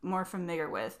I'm more familiar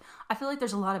with, I feel like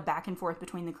there's a lot of back and forth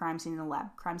between the crime scene and the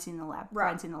lab, crime scene and the lab,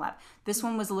 crime scene and the lab. This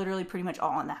one was literally pretty much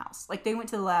all in the house. Like they went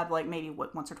to the lab like maybe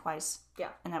once or twice. Yeah.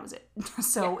 And that was it.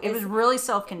 So it was really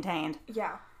self-contained.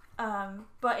 Yeah.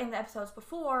 But in the episodes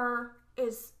before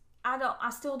I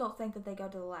still don't think that they go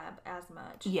to the lab as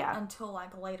much. Yeah. Until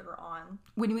like later on.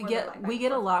 When we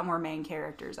get a lot more main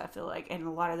characters, I feel like, and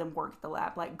a lot of them work at the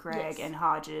lab, like Greg and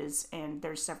Hodges, and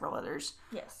there's several others.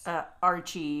 Yes.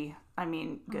 Archie. I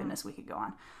mean, goodness, we could go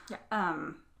on. Yeah.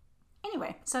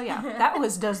 Anyway, so yeah, that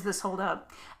was Does This Hold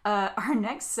Up? Our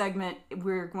next segment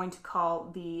we're going to call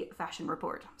the Fashion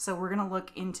Report. So we're going to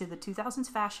look into the 2000s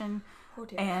fashion. Oh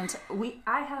dear. And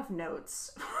I have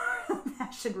notes for the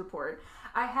Fashion Report.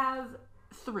 I have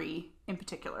 3 in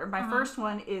particular. My first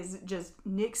one is just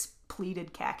Nick's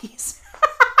pleated khakis.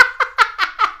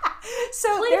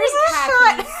 So pleated there's a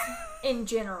khakis shot in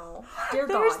general. Dear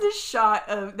There's God. this shot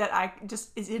of that I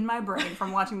just is in my brain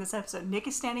from watching this episode. Nick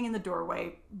is standing in the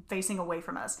doorway facing away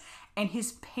from us, and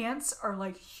his pants are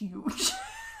like huge.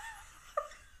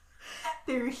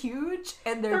 They're huge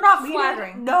and they're not pleated.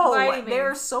 flattering. No,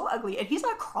 they're so ugly. And he's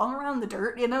like crawling around the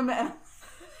dirt in them. And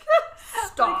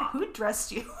Stop. like, who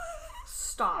dressed you?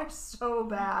 Stop. They're so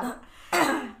bad.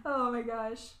 Oh my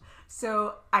gosh.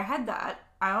 So I had that.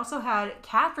 I also had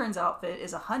Catherine's outfit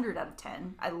is 100 out of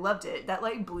 10. I loved it. That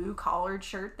like blue collared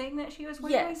shirt thing that she was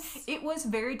wearing. Yes. It was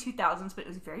very 2000s, but it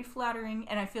was very flattering.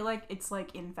 And I feel like it's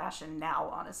like in fashion now,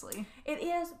 honestly. It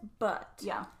is, but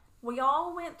Yeah, we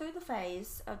all went through the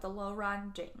phase of the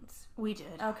low-riding jeans. we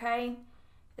did. Okay?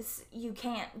 You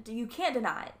can't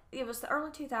deny it. It was the early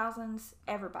 2000s.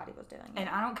 Everybody was doing it. And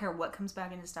I don't care what comes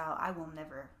back into style. I will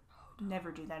never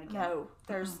do that again. No,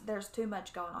 there's too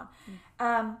much going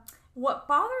on. What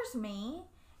bothers me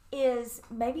is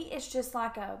maybe it's just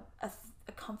like a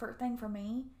comfort thing for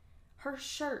me. Her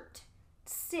shirt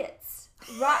sits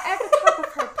right at the top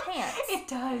of her pants. It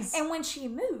does. And when she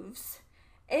moves,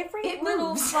 it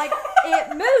moves.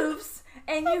 moves,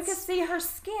 and you can see her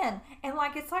skin, and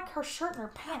like it's like her shirt and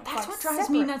her pants. That's like, what drives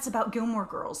separate. me nuts about Gilmore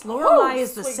Girls. Lorelai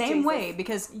is the sweet same Jesus. way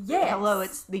because Yes. hello,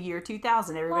 it's the year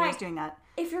 2000. Everybody's Like, doing that.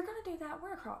 If you're gonna do that,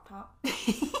 wear a crop top.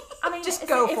 I mean, Just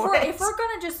go for it. If we're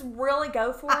gonna just really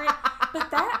go for it,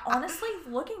 but that honestly,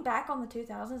 looking back on the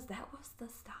 2000s, that was the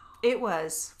style. It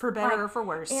was for better or for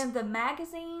worse. And the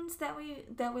magazines that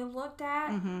we looked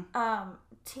at,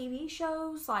 TV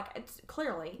shows, like it's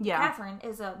clearly Catherine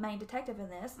is a main detective in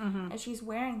this, and she's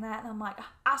wearing that, and I'm like,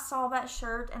 I saw that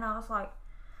shirt, and I was like,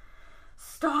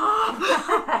 stop!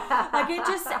 Like it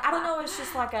just, I don't know, it's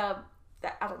just like I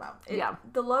don't know.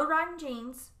 The low riding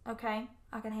jeans, okay,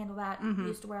 I can handle that.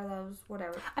 Used to wear those,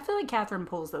 whatever. I feel like Catherine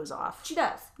pulls those off. She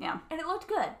does. Yeah. And it looked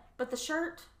good, but the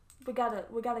shirt. We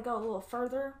gotta go a little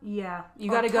further. Yeah, you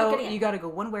Or gotta tuck go. it in. You gotta go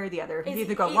one way or the other. You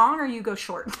either go long or you go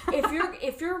short.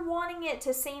 if you're wanting it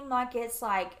to seem like it's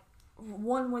like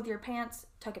one with your pants,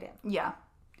 tuck it in. Yeah.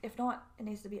 If not, it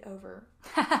needs to be over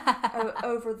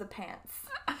over the pants.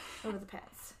 Over the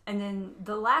pants. And then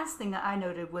the last thing that I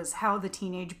noted was how the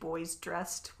teenage boys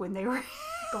dressed when they were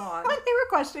God. when they were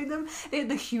questioning them. They had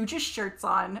the hugest shirts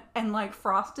on and like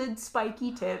frosted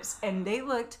spiky tips, and they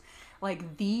looked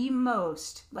like the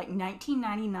most like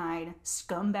 1999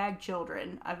 scumbag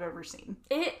children I've ever seen.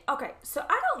 Okay, so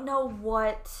I don't know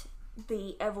what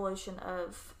the evolution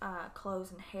of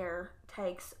clothes and hair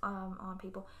takes on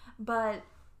people, but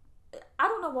I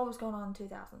don't know what was going on in the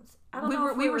 2000s. I don't know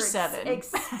if we were 7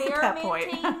 experimenting. at that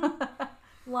point.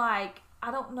 Like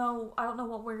I don't know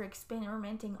what we were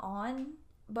experimenting on,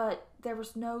 but there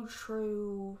was no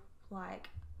true like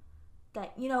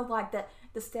that, like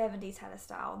the 70s had a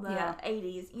style, the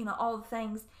 80s, all the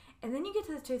things, and then you get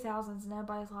to the 2000s and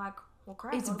everybody's like, well,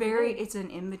 crap. It's an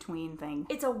in-between thing.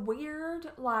 It's a weird,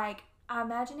 like, I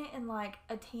imagine it in like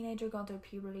a teenager going through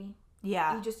puberty.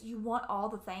 Yeah. You want all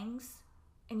the things,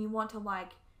 and you want to like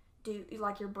do,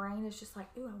 like your brain is just like,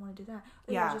 ooh, I want to do that.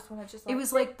 Ooh, Yeah. I just want to It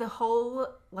was like the whole,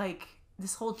 like,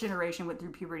 this whole generation went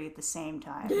through puberty at the same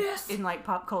time. Yes. In like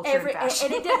pop culture and fashion.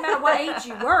 And it didn't matter what age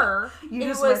you were. You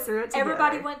just went through it together.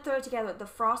 Everybody went through it together. The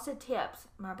frosted tips.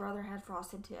 My brother had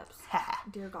frosted tips.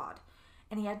 Dear God.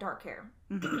 And he had dark hair.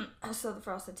 So the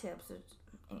frosted tips.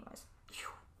 Anyways.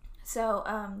 So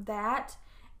that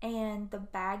and the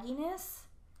bagginess.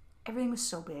 Everything was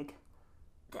so big.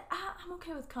 I'm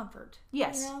okay with comfort.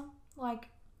 Yes. Like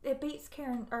it beats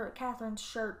Catherine's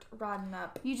shirt riding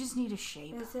up. You just need a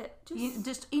shape. Is it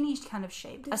just any kind of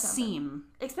shape, a something. seam.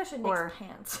 Especially Nick's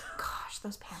pants. Gosh,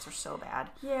 those pants are so bad.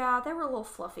 Yeah, they were a little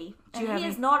fluffy. And he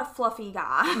is not a fluffy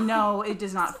guy. No, it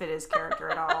does not fit his character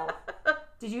at all.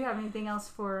 Did you have anything else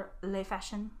for Le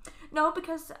Fashion? No,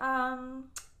 because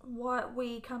what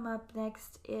we come up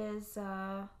next is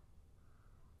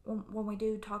when we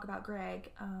do talk about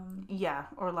Greg. Yeah,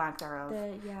 or lack thereof.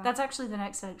 Yeah. That's actually the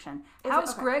next section. Is How's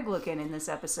it? Okay. Greg looking in this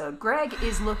episode? Greg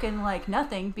is looking like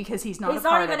nothing because he's not He's a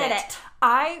part not even of in it. it.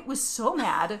 I was so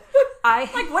mad.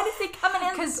 Like, when is he coming in?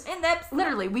 Because in the episode?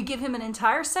 literally, we give him an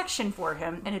entire section for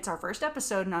him, and it's our first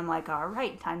episode, and I'm like, all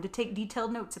right, time to take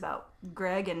detailed notes about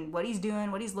Greg and what he's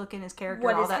doing, what he's looking, his character,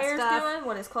 what all his that hair's stuff. doing,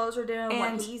 what his clothes are doing, And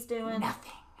what he's doing.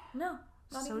 Nothing. No.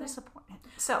 Not so even that. disappointed.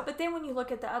 So, But then when you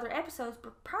look at the other episodes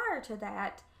prior to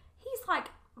that, he's like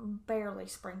barely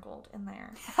sprinkled in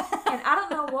there. And I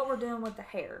don't know what we're doing with the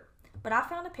hair, but I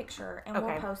found a picture and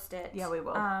we'll post it. Yeah, we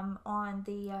will. On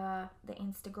the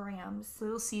Instagrams.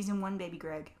 little season 1 baby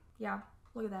Greg. Yeah,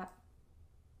 look at that.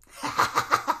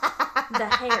 The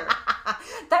hair.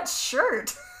 That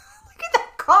shirt. Look at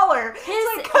that collar.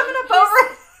 It's like coming up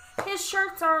over. His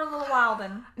shirts are a little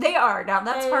wildin'. They are. Now,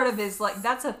 that's part of his, like,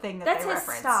 that's a thing that they reference.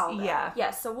 That's his style, though. Yeah.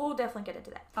 Yeah, so we'll definitely get into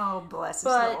that. Oh, bless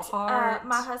his little heart.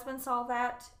 My husband saw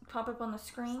that pop up on the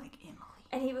screen. Like Emily.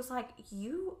 And he was like,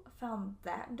 you found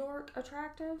that dork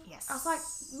attractive? Yes. I was like,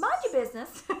 mind your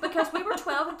business. Because we were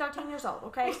 12 and 13 years old,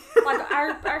 okay? Like,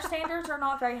 our standards are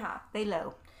not very high. They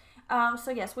low.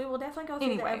 So, yes, we will definitely go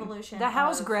through the evolution. The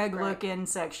How's Greg Lookin'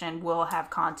 section will have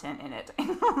content in it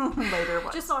later.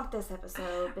 Just not this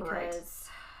episode, because... Right.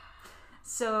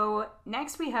 So,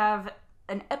 next we have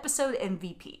an episode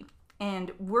MVP.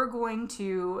 And we're going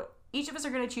to... Each of us are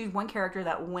going to choose one character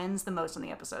that wins the most on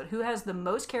the episode. Who has the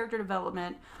most character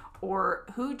development, or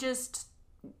who just,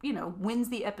 wins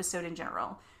the episode in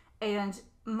general. And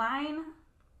mine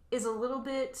is a little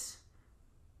bit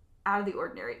out of the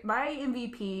ordinary. My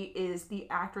MVP is the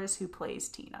actress who plays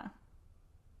Tina.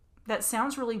 That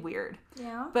sounds really weird.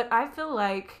 Yeah. But I feel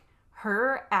like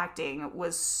her acting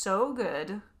was so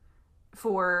good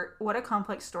for what a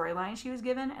complex storyline she was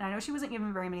given. And I know she wasn't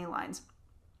given very many lines.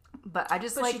 But I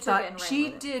just thought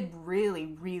she did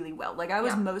really, really well. Like, I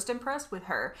was most impressed with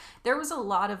her. There was a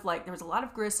lot of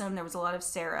Grissom, there was a lot of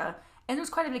Sarah, and there was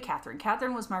quite a bit of Catherine.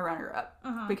 Catherine was my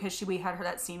runner-up because we had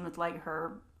that scene with like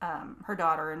her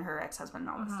daughter and her ex-husband and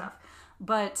all that stuff.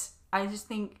 But I just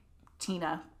think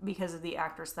Tina, because of the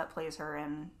actress that plays her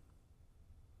and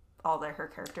all that her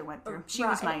character went through, she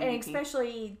was my MVP. And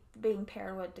especially being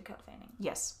paired with Dakota Fanning.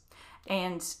 Yes,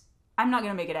 and I'm not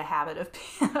going to make it a habit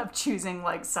of choosing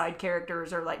like side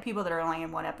characters or like people that are only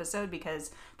in one episode,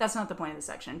 because that's not the point of the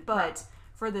section. But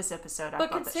for this episode, I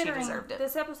thought that she deserved it.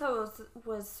 This episode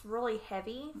was really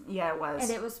heavy. Yeah, it was.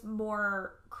 And it was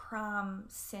more crime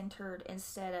centered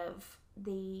instead of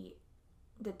the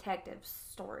detective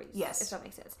stories. Yes. If that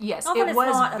makes sense. Yes, it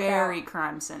was very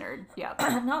crime centered. Yeah.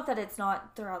 Not that it's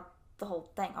not throughout the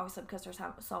whole thing, obviously, because there's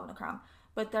solving a crime.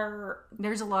 But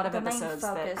there's a lot of episodes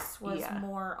that the main focus was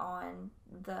more on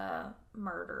the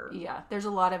murder. Yeah, there's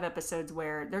a lot of episodes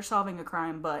where they're solving a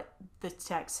crime, but the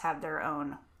detectives have their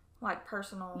own like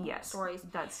personal stories.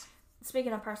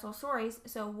 Speaking of personal stories,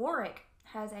 so Warwick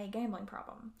has a gambling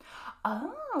problem.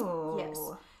 Oh. Yes.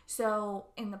 So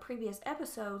in the previous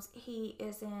episodes, he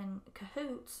is in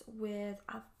cahoots with,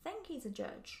 I think he's a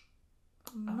judge.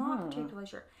 I'm not particularly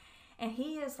sure. And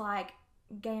he is like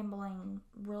gambling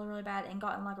really, really bad and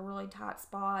got in like a really tight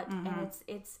spot. And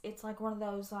it's like one of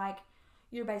those like,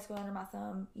 you're basically under my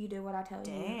thumb, you do what I tell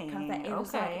you kind of thing. It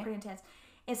was like pretty intense.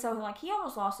 And so like he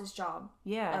almost lost his job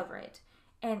over it.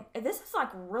 And this is like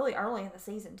really early in the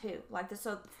season too. Like this,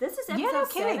 so this is episode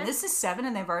 7. This is 7,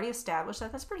 and they've already established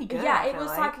that. That's pretty good. Yeah, it was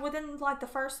like within like the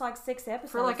first like 6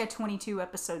 episodes for like a 22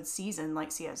 episode season, like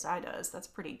CSI does. That's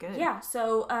pretty good. Yeah.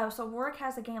 So Warwick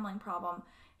has a gambling problem.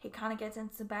 He kind of gets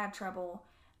into bad trouble.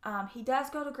 He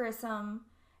does go to Grissom,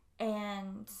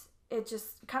 and it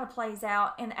just kind of plays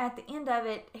out. And at the end of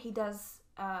it, he does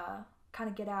kind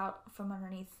of get out from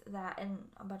underneath that, and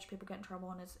a bunch of people get in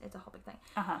trouble, and it's a whole big thing.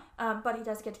 But he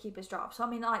does get to keep his job. So I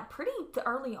mean, like pretty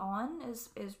early on is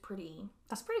pretty.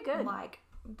 That's pretty good. Like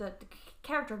the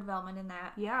character development in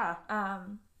that. Yeah.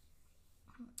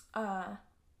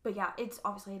 But yeah, it's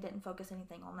obviously it didn't focus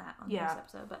anything on that on this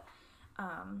episode, but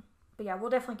yeah,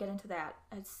 we'll definitely get into that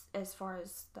as far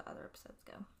as the other episodes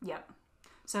go. Yep.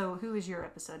 So who is your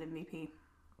episode MVP?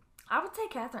 I would say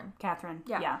Catherine. Catherine.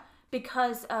 Yeah. Yeah.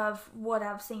 Because of what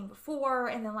I've seen before,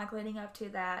 and then like leading up to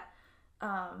that,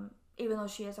 even though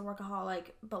she is a workaholic,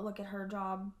 but look at her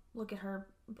job, look at her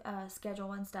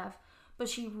schedule and stuff. But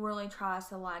she really tries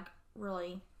to like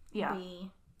really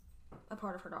be a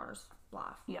part of her daughter's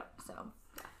life. Yep. So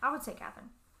I would say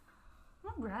Catherine.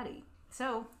 Alrighty.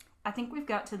 So I think we've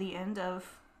got to the end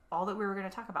of all that we were going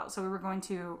to talk about. So we're going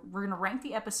to rank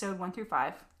the episode 1 through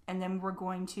 5, and then we're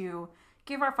going to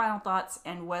give our final thoughts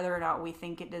and whether or not we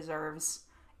think it deserves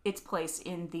its place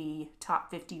in the top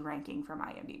 50 ranking from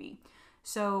IMDb.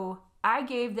 So I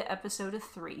gave the episode a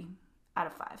 3 out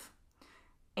of 5.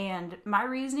 And my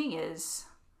reasoning is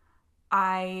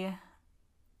I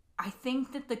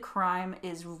think that the crime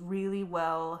is really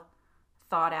well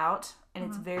thought out, and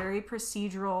it's very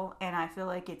procedural, and I feel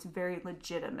like it's very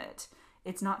legitimate.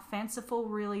 It's not fanciful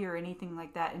really or anything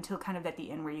like that until kind of at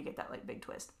the end where you get that like big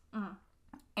twist.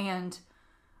 And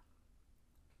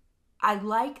I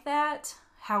like that.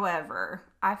 However,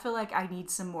 I feel like I need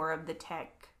some more of the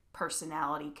tech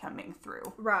personality coming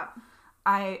through. Right.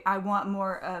 I want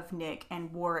more of Nick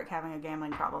and Warwick having a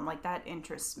gambling problem. Like, that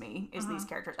interests me, is these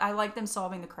characters. I like them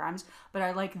solving the crimes, but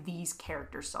I like these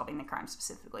characters solving the crimes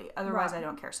specifically. Otherwise, I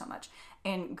don't care so much.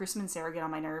 And Grissom and Sarah get on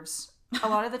my nerves a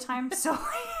lot of the time, so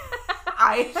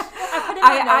I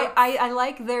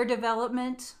like their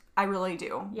development. I really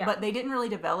do. Yeah. But they didn't really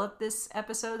develop this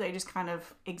episode. They just kind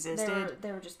of existed.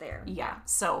 They were just there. Yeah.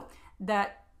 So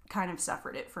that kind of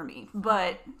suffered it for me.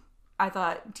 But I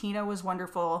thought Tina was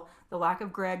wonderful. The lack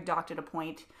of Greg docked at a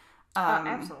point.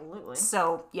 Absolutely.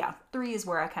 So, yeah. 3 is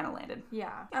where I kind of landed.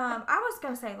 Yeah. I was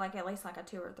going to say, like, at least, like, a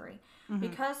 2 or 3.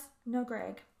 Because no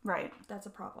Greg. Right. That's a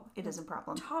problem. It is a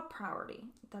problem. Top priority.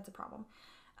 That's a problem.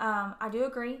 I do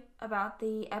agree about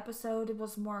the episode. It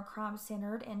was more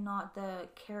crime-centered and not the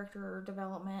character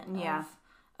development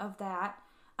of that.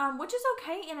 Which is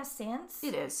okay in a sense.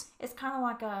 It is. It's kind of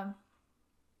like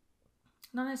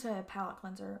not necessarily a palate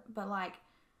cleanser, but like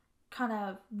kind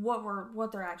of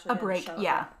what they're actually a break.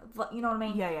 Yeah, you know what I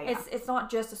mean. Yeah. It's not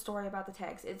just a story about the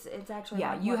text. It's actually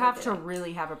like you have to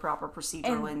really have a proper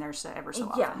procedural in there ever so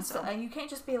often. So and you can't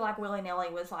just be like willy nilly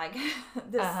with like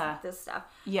this stuff.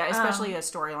 Yeah, especially a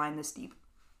storyline this deep.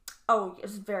 Oh,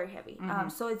 it's very heavy.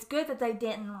 So it's good that they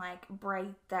didn't like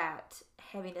break that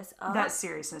heaviness up. That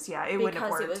seriousness, yeah, it wouldn't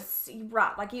have worked. Because it was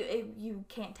right, like you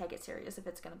can't take it serious if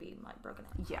it's going to be like broken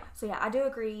up. Yeah. So yeah, I do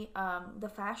agree. The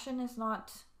fashion is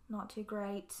not too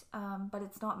great, but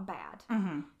it's not bad.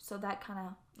 So that kind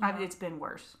of it's been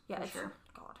worse. Yeah, for sure.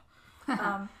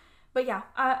 God. But yeah,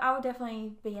 I would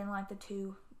definitely be in like the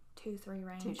 2-3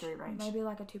 range. 2-3 range. Maybe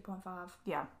like a 2.5.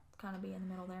 Yeah. Kind of be in the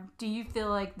middle there. Do you feel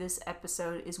like this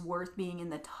episode is worth being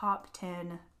in the top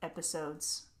 10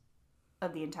 episodes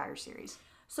of the entire series?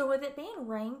 So with it being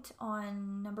ranked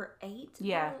on number 8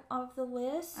 of the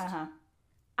list,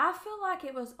 I feel like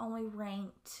it was only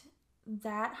ranked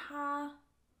that high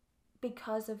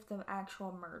because of the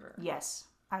actual murder. Yes,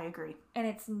 I agree. And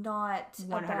it's not 100%.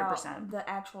 About the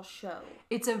actual show.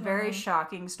 It's a very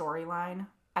shocking storyline.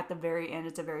 At the very end,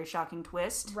 it's a very shocking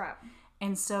twist. Right.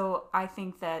 And so I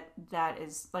think that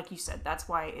is, like you said, that's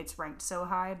why it's ranked so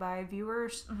high by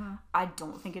viewers. I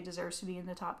don't think it deserves to be in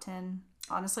the top 10.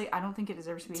 Honestly, I don't think it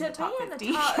deserves to be in the top 50.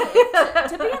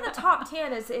 To be in the top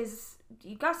 10 is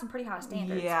you got some pretty high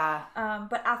standards. Yeah.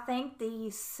 But I think the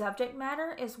subject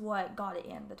matter is what got it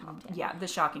in the top 10. Yeah, the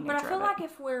shocking nature of it. But I feel like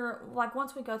if we're, like,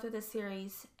 once we go through this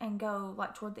series and go,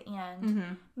 like, toward the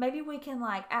end, maybe we can,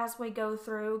 like, as we go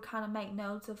through, kind of make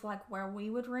notes of, like, where we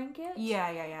would rank it. Yeah.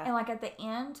 And, like, at the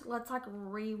end, let's, like,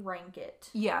 re-rank it.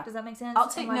 Yeah. Does that make sense? I'll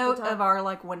take note of our,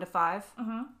 like, 1 to 5.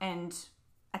 And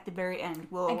at the very end,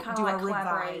 we'll do a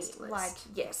revised list. Like,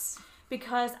 yes.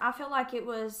 Because I feel like it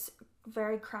was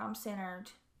very crime-centered,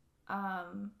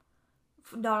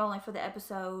 not only for the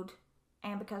episode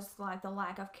and because, like, the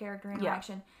lack of character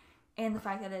interaction and the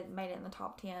fact that it made it in the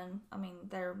top 10. I mean,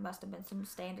 there must have been some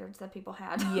standards that people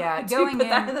had. Yeah, going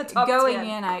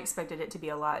in, I expected it to be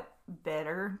a lot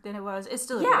better than it was. It's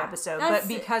still a good episode, but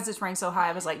because it's ranked so high,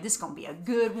 I was like, this is going to be a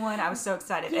good one. I was so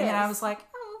excited. And then I was like,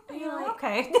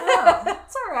 okay. Oh,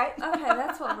 it's all right. Okay,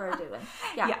 that's what we're doing.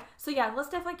 Yeah. So yeah, let's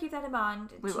definitely keep that in mind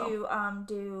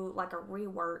do like a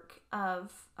rework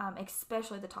of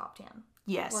especially the top 10.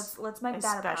 Yes. Let's make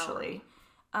that a priority.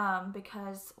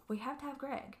 Because we have to have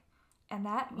Greg, and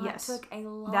that took a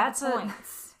lot of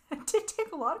points. It did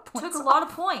take a lot of points. Took a lot of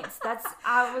points.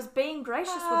 I was being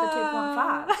gracious with the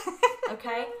 2.5.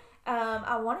 Okay.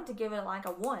 I wanted to give it like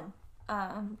a 1.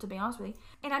 To be honest with you,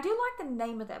 and I do like the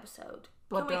name of the episode.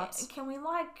 Blood Drops. Can we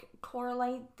like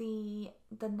correlate the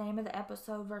name of the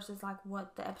episode versus like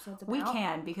what the episode's about? We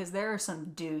can, because there are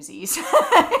some doozies.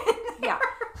 Yeah.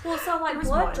 Well, so like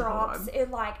Blood Drops,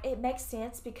 it makes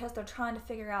sense because they're trying to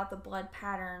figure out the blood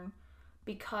pattern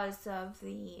because of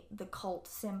the cult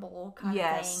symbol kind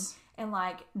of thing, and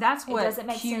like that's what it doesn't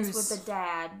make sense with the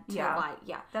dad.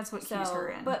 That's what cues her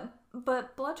in.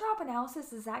 But blood drop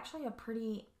analysis is actually a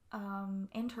pretty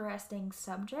interesting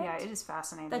subject. Yeah, it is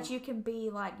fascinating. That you can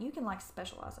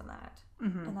specialize in that,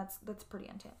 and that's pretty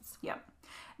intense. Yeah,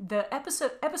 the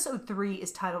episode 3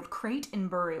 is titled "Crate and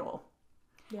Burial."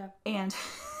 Yeah, and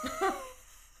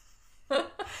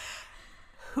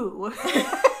who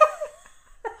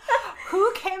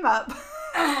came up?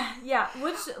 Yeah,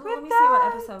 let me see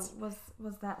what episode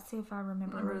was that. See if I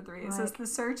remember. Number 3. It says the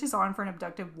search is on for an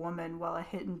abducted woman while a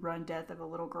hit and run death of a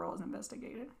little girl is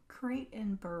investigated. Crate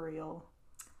and Burial.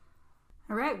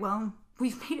 All right, well,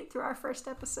 we've made it through our first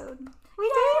episode. We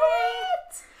did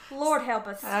it! Lord help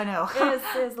us. I know. It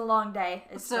is a long day.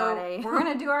 It's Friday. We're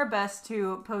gonna do our best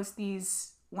to post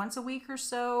these once a week or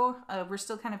so. We're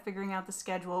still kind of figuring out the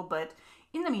schedule, but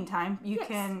in the meantime, you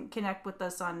can connect with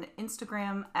us on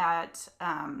Instagram at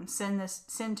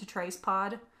send to Trace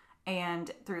Pod, and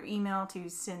through email to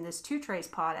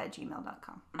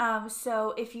sendthis2tracepod@gmail.com.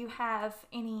 So if you have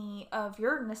any of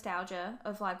your nostalgia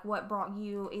of like what brought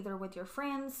you either with your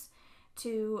friends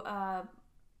to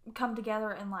come together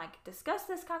and like discuss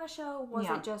this kind of show, was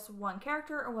it just one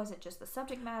character, or was it just the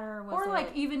subject matter,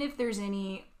 even if there's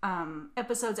any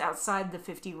episodes outside the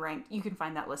 50 ranked, you can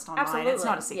find that list online. Absolutely. It's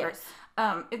not a secret.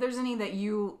 Yes. If there's any that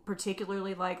you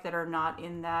particularly like that are not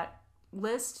in that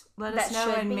list, let us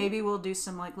know, and maybe we'll do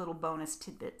some like little bonus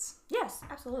tidbits. Yes,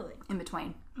 absolutely. In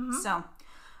between. Mm-hmm. So,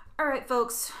 all right,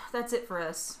 folks, that's it for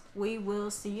us. We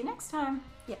will see you next time.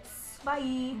 Yes.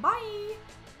 Bye. Bye.